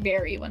things that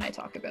vary when I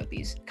talk about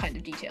these kind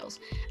of details.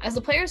 As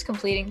the player is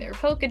completing their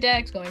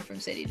Pokedex, going from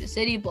city to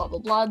city, blah, blah,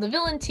 blah, the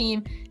villain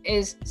team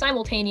is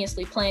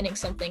simultaneously planning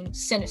something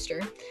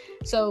sinister.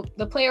 So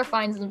the player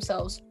finds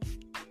themselves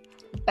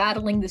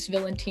battling this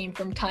villain team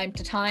from time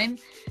to time,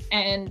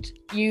 and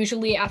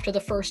usually after the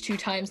first 2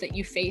 times that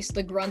you face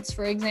the grunts,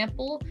 for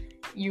example,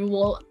 you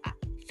will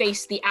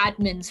face the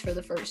admins for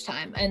the first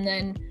time, and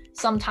then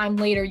sometime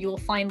later you will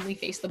finally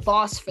face the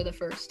boss for the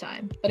first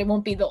time, but it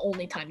won't be the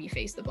only time you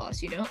face the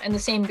boss, and the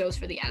same goes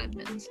for the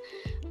admins.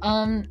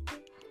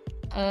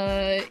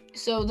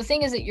 So the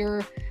thing is that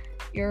your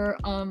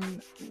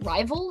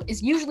rival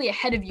is usually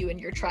ahead of you in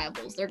your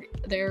travels.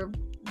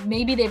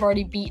 Maybe they've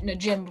already beaten a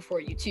gym before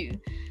you too,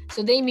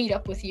 so they meet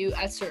up with you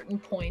at certain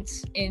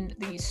points in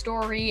the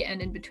story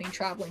and in between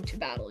traveling to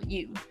battle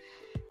you.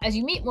 As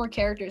you meet more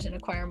characters and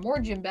acquire more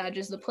gym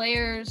badges, the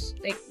players,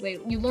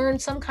 you learn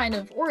some kind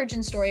of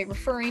origin story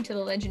referring to the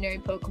legendary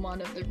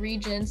Pokemon of the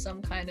region, some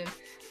kind of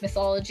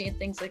mythology and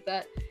things like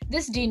that.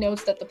 This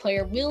denotes that the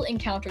player will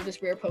encounter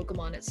this rare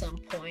Pokemon at some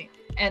point,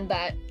 and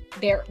that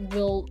there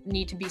will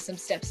need to be some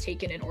steps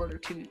taken in order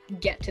to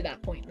get to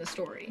that point in the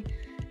story.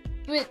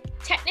 But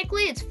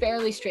technically, it's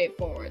fairly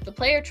straightforward. The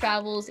player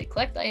travels, they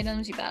collect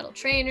items, you battle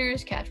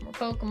trainers, catch more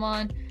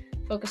Pokemon,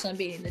 focus on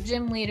beating the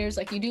gym leaders,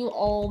 like you do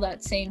all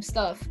that same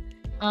stuff.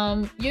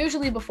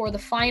 Usually before the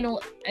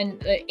final and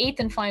the 8th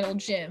and final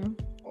gym,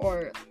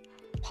 or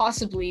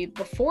possibly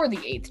before the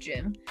 8th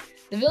gym,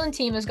 the villain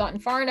team has gotten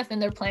far enough in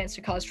their plans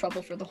to cause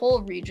trouble for the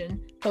whole region,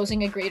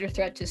 posing a greater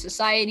threat to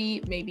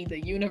society, maybe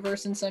the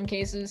universe in some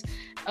cases.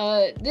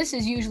 This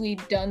is usually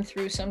done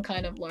through some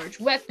kind of large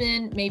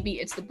weapon. Maybe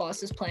it's the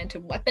boss's plan to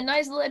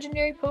weaponize the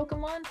legendary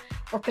Pokemon,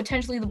 or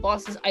potentially the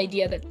boss's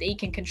idea that they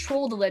can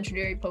control the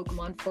legendary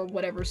Pokemon for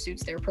whatever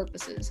suits their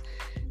purposes.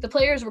 The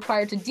player is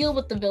required to deal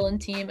with the villain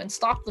team and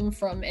stop them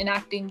from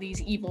enacting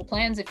these evil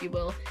plans, if you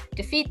will,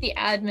 defeat the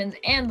admins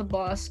and the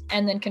boss,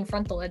 and then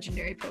confront the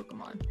legendary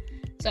Pokemon.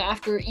 So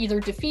after either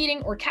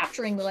defeating or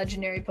capturing the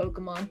legendary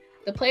Pokemon,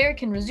 the player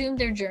can resume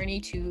their journey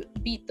to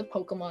beat the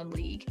Pokemon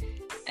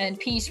League, and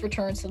peace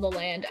returns to the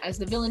land as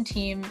the villain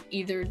team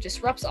either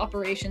disrupts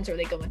operations or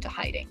they go into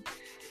hiding.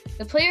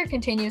 The player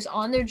continues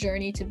on their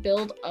journey to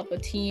build up a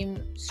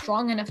team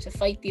strong enough to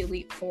fight the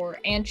Elite Four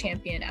and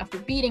Champion after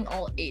beating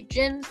all 8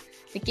 gyms.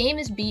 The game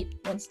is beat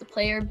once the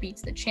player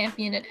beats the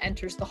champion and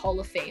enters the Hall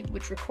of Fame,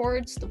 which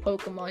records the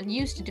Pokemon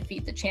used to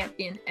defeat the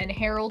champion and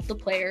herald the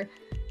player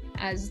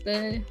as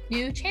the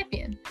new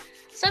champion.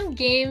 Some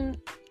games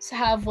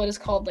have what is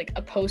called like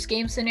a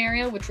post-game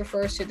scenario, which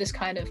refers to this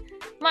kind of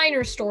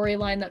minor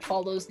storyline that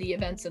follows the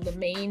events of the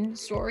main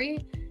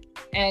story,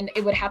 and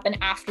it would happen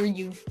after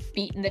you've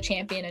beaten the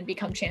champion and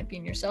become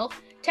champion yourself.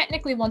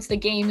 Technically, once the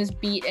game is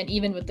beat, and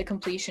even with the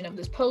completion of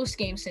this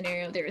post-game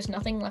scenario, there is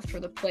nothing left for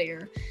the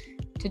player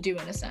to do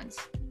in a sense.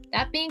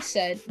 That being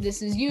said,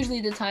 this is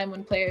usually the time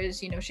when players,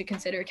 should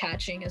consider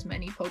catching as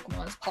many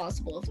Pokemon as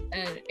possible,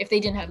 and if they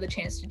didn't have the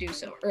chance to do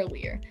so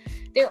earlier.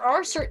 There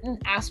are certain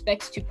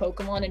aspects to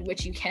Pokemon in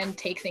which you can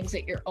take things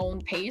at your own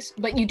pace,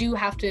 but you do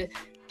have to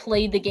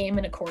play the game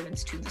in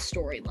accordance to the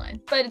storyline.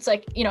 But it's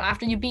like,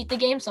 after you beat the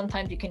game,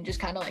 sometimes you can just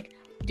kind of like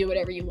do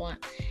whatever you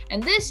want.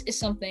 And this is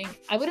something,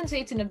 I wouldn't say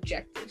it's an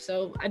objective,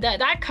 so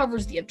that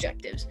covers the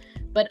objectives.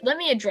 But let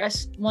me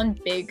address one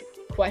big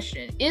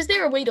question. Is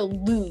there a way to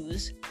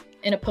lose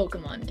in a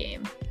Pokemon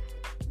game?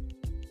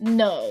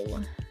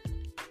 No,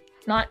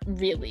 not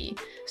really.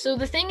 So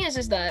the thing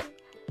is that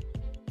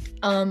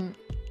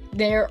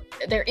there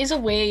is a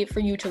way for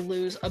you to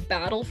lose a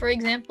battle, for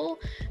example.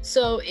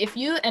 So if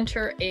you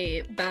enter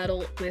a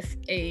battle with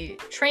a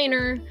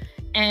trainer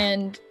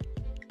and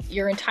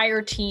your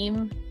entire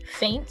team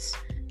faints,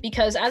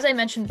 because as I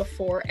mentioned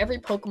before, every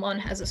Pokemon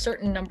has a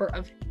certain number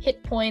of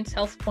hit points,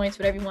 health points,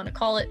 whatever you want to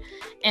call it,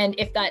 and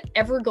if that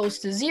ever goes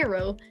to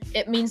 0,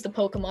 it means the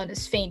Pokemon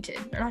is fainted.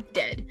 They're not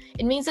dead.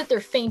 It means that they're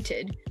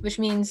fainted, which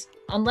means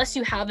unless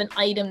you have an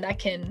item that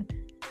can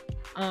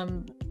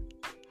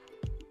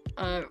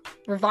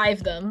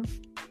revive them,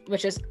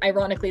 which is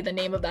ironically the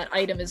name of that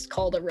item is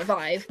called a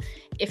revive.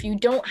 If you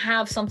don't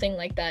have something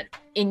like that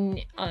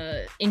in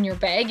your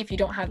bag, if you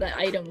don't have that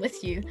item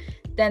with you,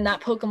 then that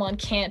Pokemon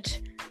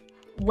can't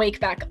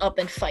wake back up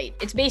and fight.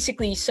 It's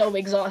basically so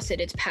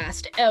exhausted it's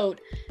passed out,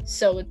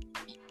 so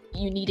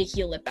you need to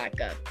heal it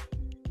back up.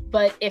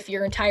 But if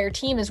your entire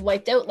team is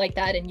wiped out like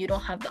that and you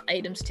don't have the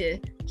items to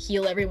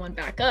heal everyone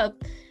back up,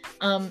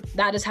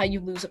 that is how you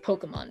lose a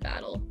Pokemon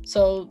battle.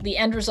 So the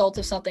end result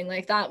of something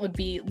like that would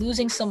be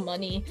losing some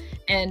money,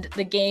 and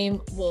the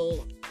game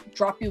will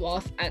drop you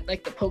off at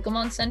like the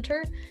Pokemon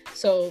Center.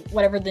 So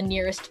whatever the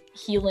nearest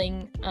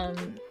healing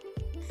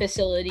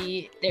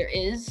facility there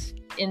is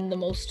in the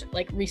most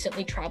like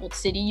recently traveled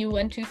city you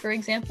went to, for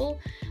example,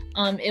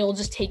 it'll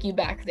just take you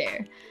back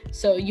there.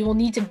 So you will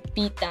need to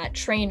beat that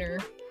trainer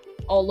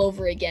all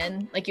over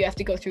again. Like you have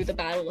to go through the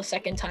battle a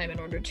second time in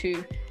order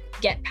to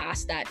get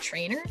past that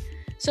trainer.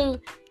 So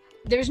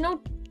there's no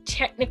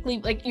technically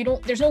like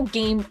there's no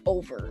game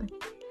over.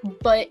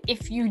 But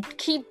if you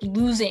keep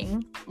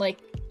losing, like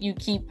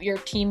your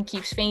team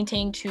keeps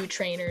fainting to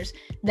trainers,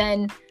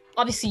 then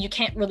obviously you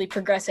can't really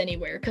progress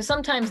anywhere, because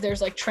sometimes there's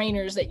like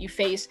trainers that you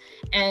face,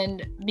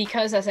 and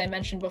because, as I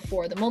mentioned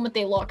before, the moment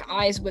they lock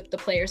eyes with the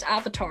player's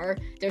avatar,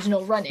 there's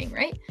no running,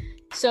 right?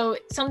 So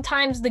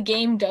sometimes the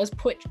game does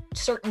put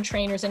certain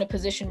trainers in a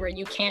position where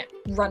you can't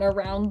run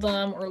around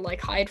them or like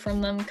hide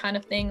from them, kind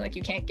of thing. Like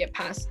you can't get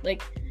past,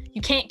 like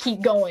you can't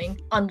keep going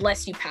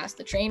unless you pass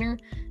the trainer,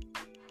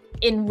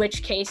 in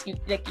which case you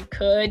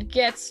could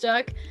get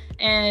stuck.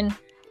 And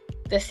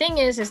the thing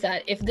is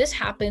that if this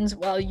happens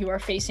while you are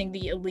facing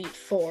the Elite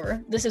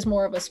Four, this is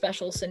more of a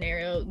special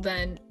scenario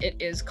than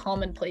it is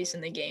commonplace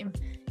in the game.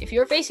 If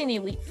you're facing the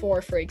Elite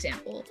Four, for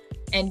example,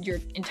 and your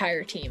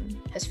entire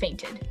team has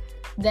fainted,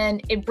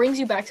 then it brings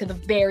you back to the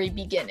very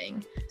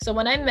beginning. So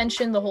when I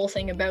mentioned the whole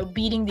thing about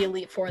beating the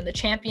Elite Four and the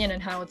champion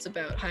and how it's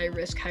about high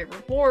risk, high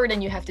reward,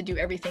 and you have to do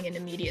everything in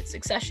immediate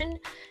succession,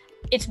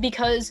 it's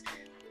because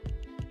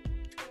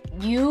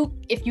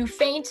if you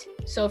faint,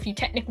 so if you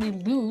technically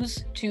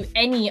lose to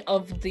any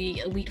of the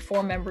Elite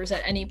Four members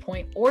at any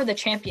point, or the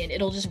champion,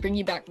 it'll just bring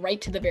you back right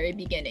to the very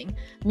beginning,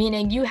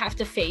 meaning you have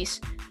to face,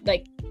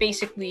 like,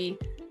 basically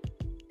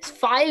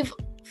 5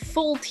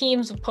 full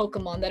teams of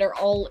Pokemon that are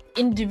all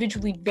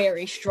individually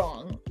very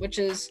strong, which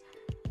is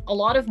a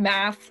lot of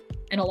math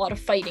and a lot of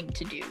fighting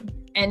to do,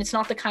 and it's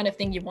not the kind of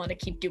thing you want to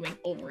keep doing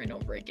over and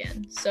over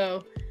again.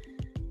 So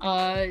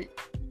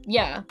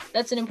yeah,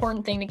 that's an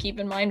important thing to keep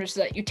in mind, which is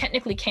that you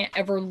technically can't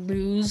ever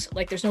lose.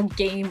 Like, there's no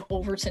game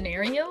over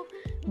scenario,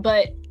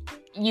 but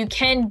you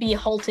can be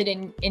halted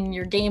in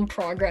your game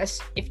progress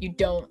if you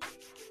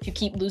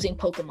keep losing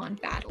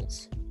Pokemon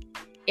battles,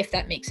 if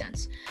that makes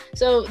sense.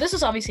 So this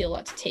is obviously a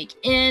lot to take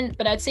in,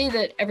 but I'd say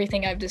that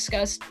everything I've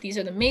discussed, these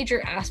are the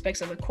major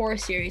aspects of a core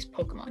series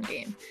Pokemon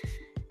game.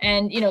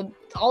 And, you know,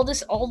 all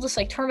this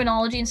like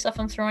terminology and stuff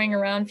I'm throwing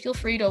around, feel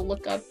free to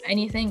look up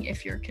anything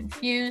if you're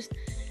confused.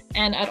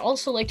 And I'd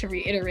also like to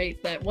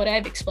reiterate that what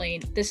I've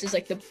explained, this is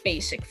like the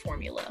basic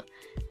formula.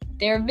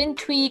 There have been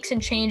tweaks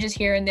and changes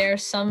here and there,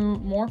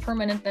 some more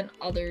permanent than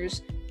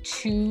others,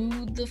 to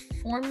the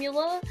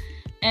formula.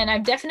 And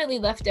I've definitely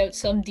left out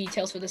some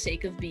details for the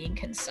sake of being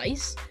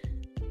concise.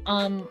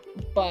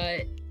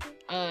 But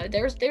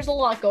there's a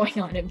lot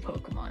going on in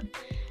Pokemon.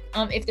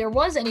 If there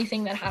was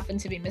anything that happened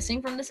to be missing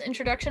from this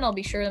introduction, I'll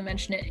be sure to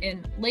mention it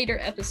in later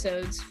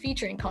episodes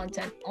featuring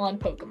content on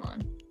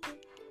Pokemon.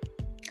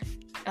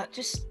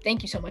 Just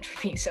thank you so much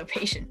for being so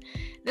patient.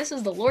 This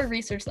is the Lord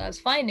Research Lab's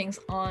findings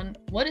on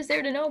what is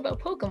there to know about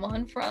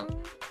Pokemon from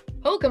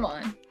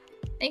Pokemon.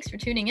 Thanks for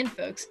tuning in,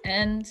 folks,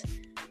 and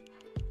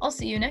I'll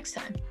see you next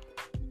time.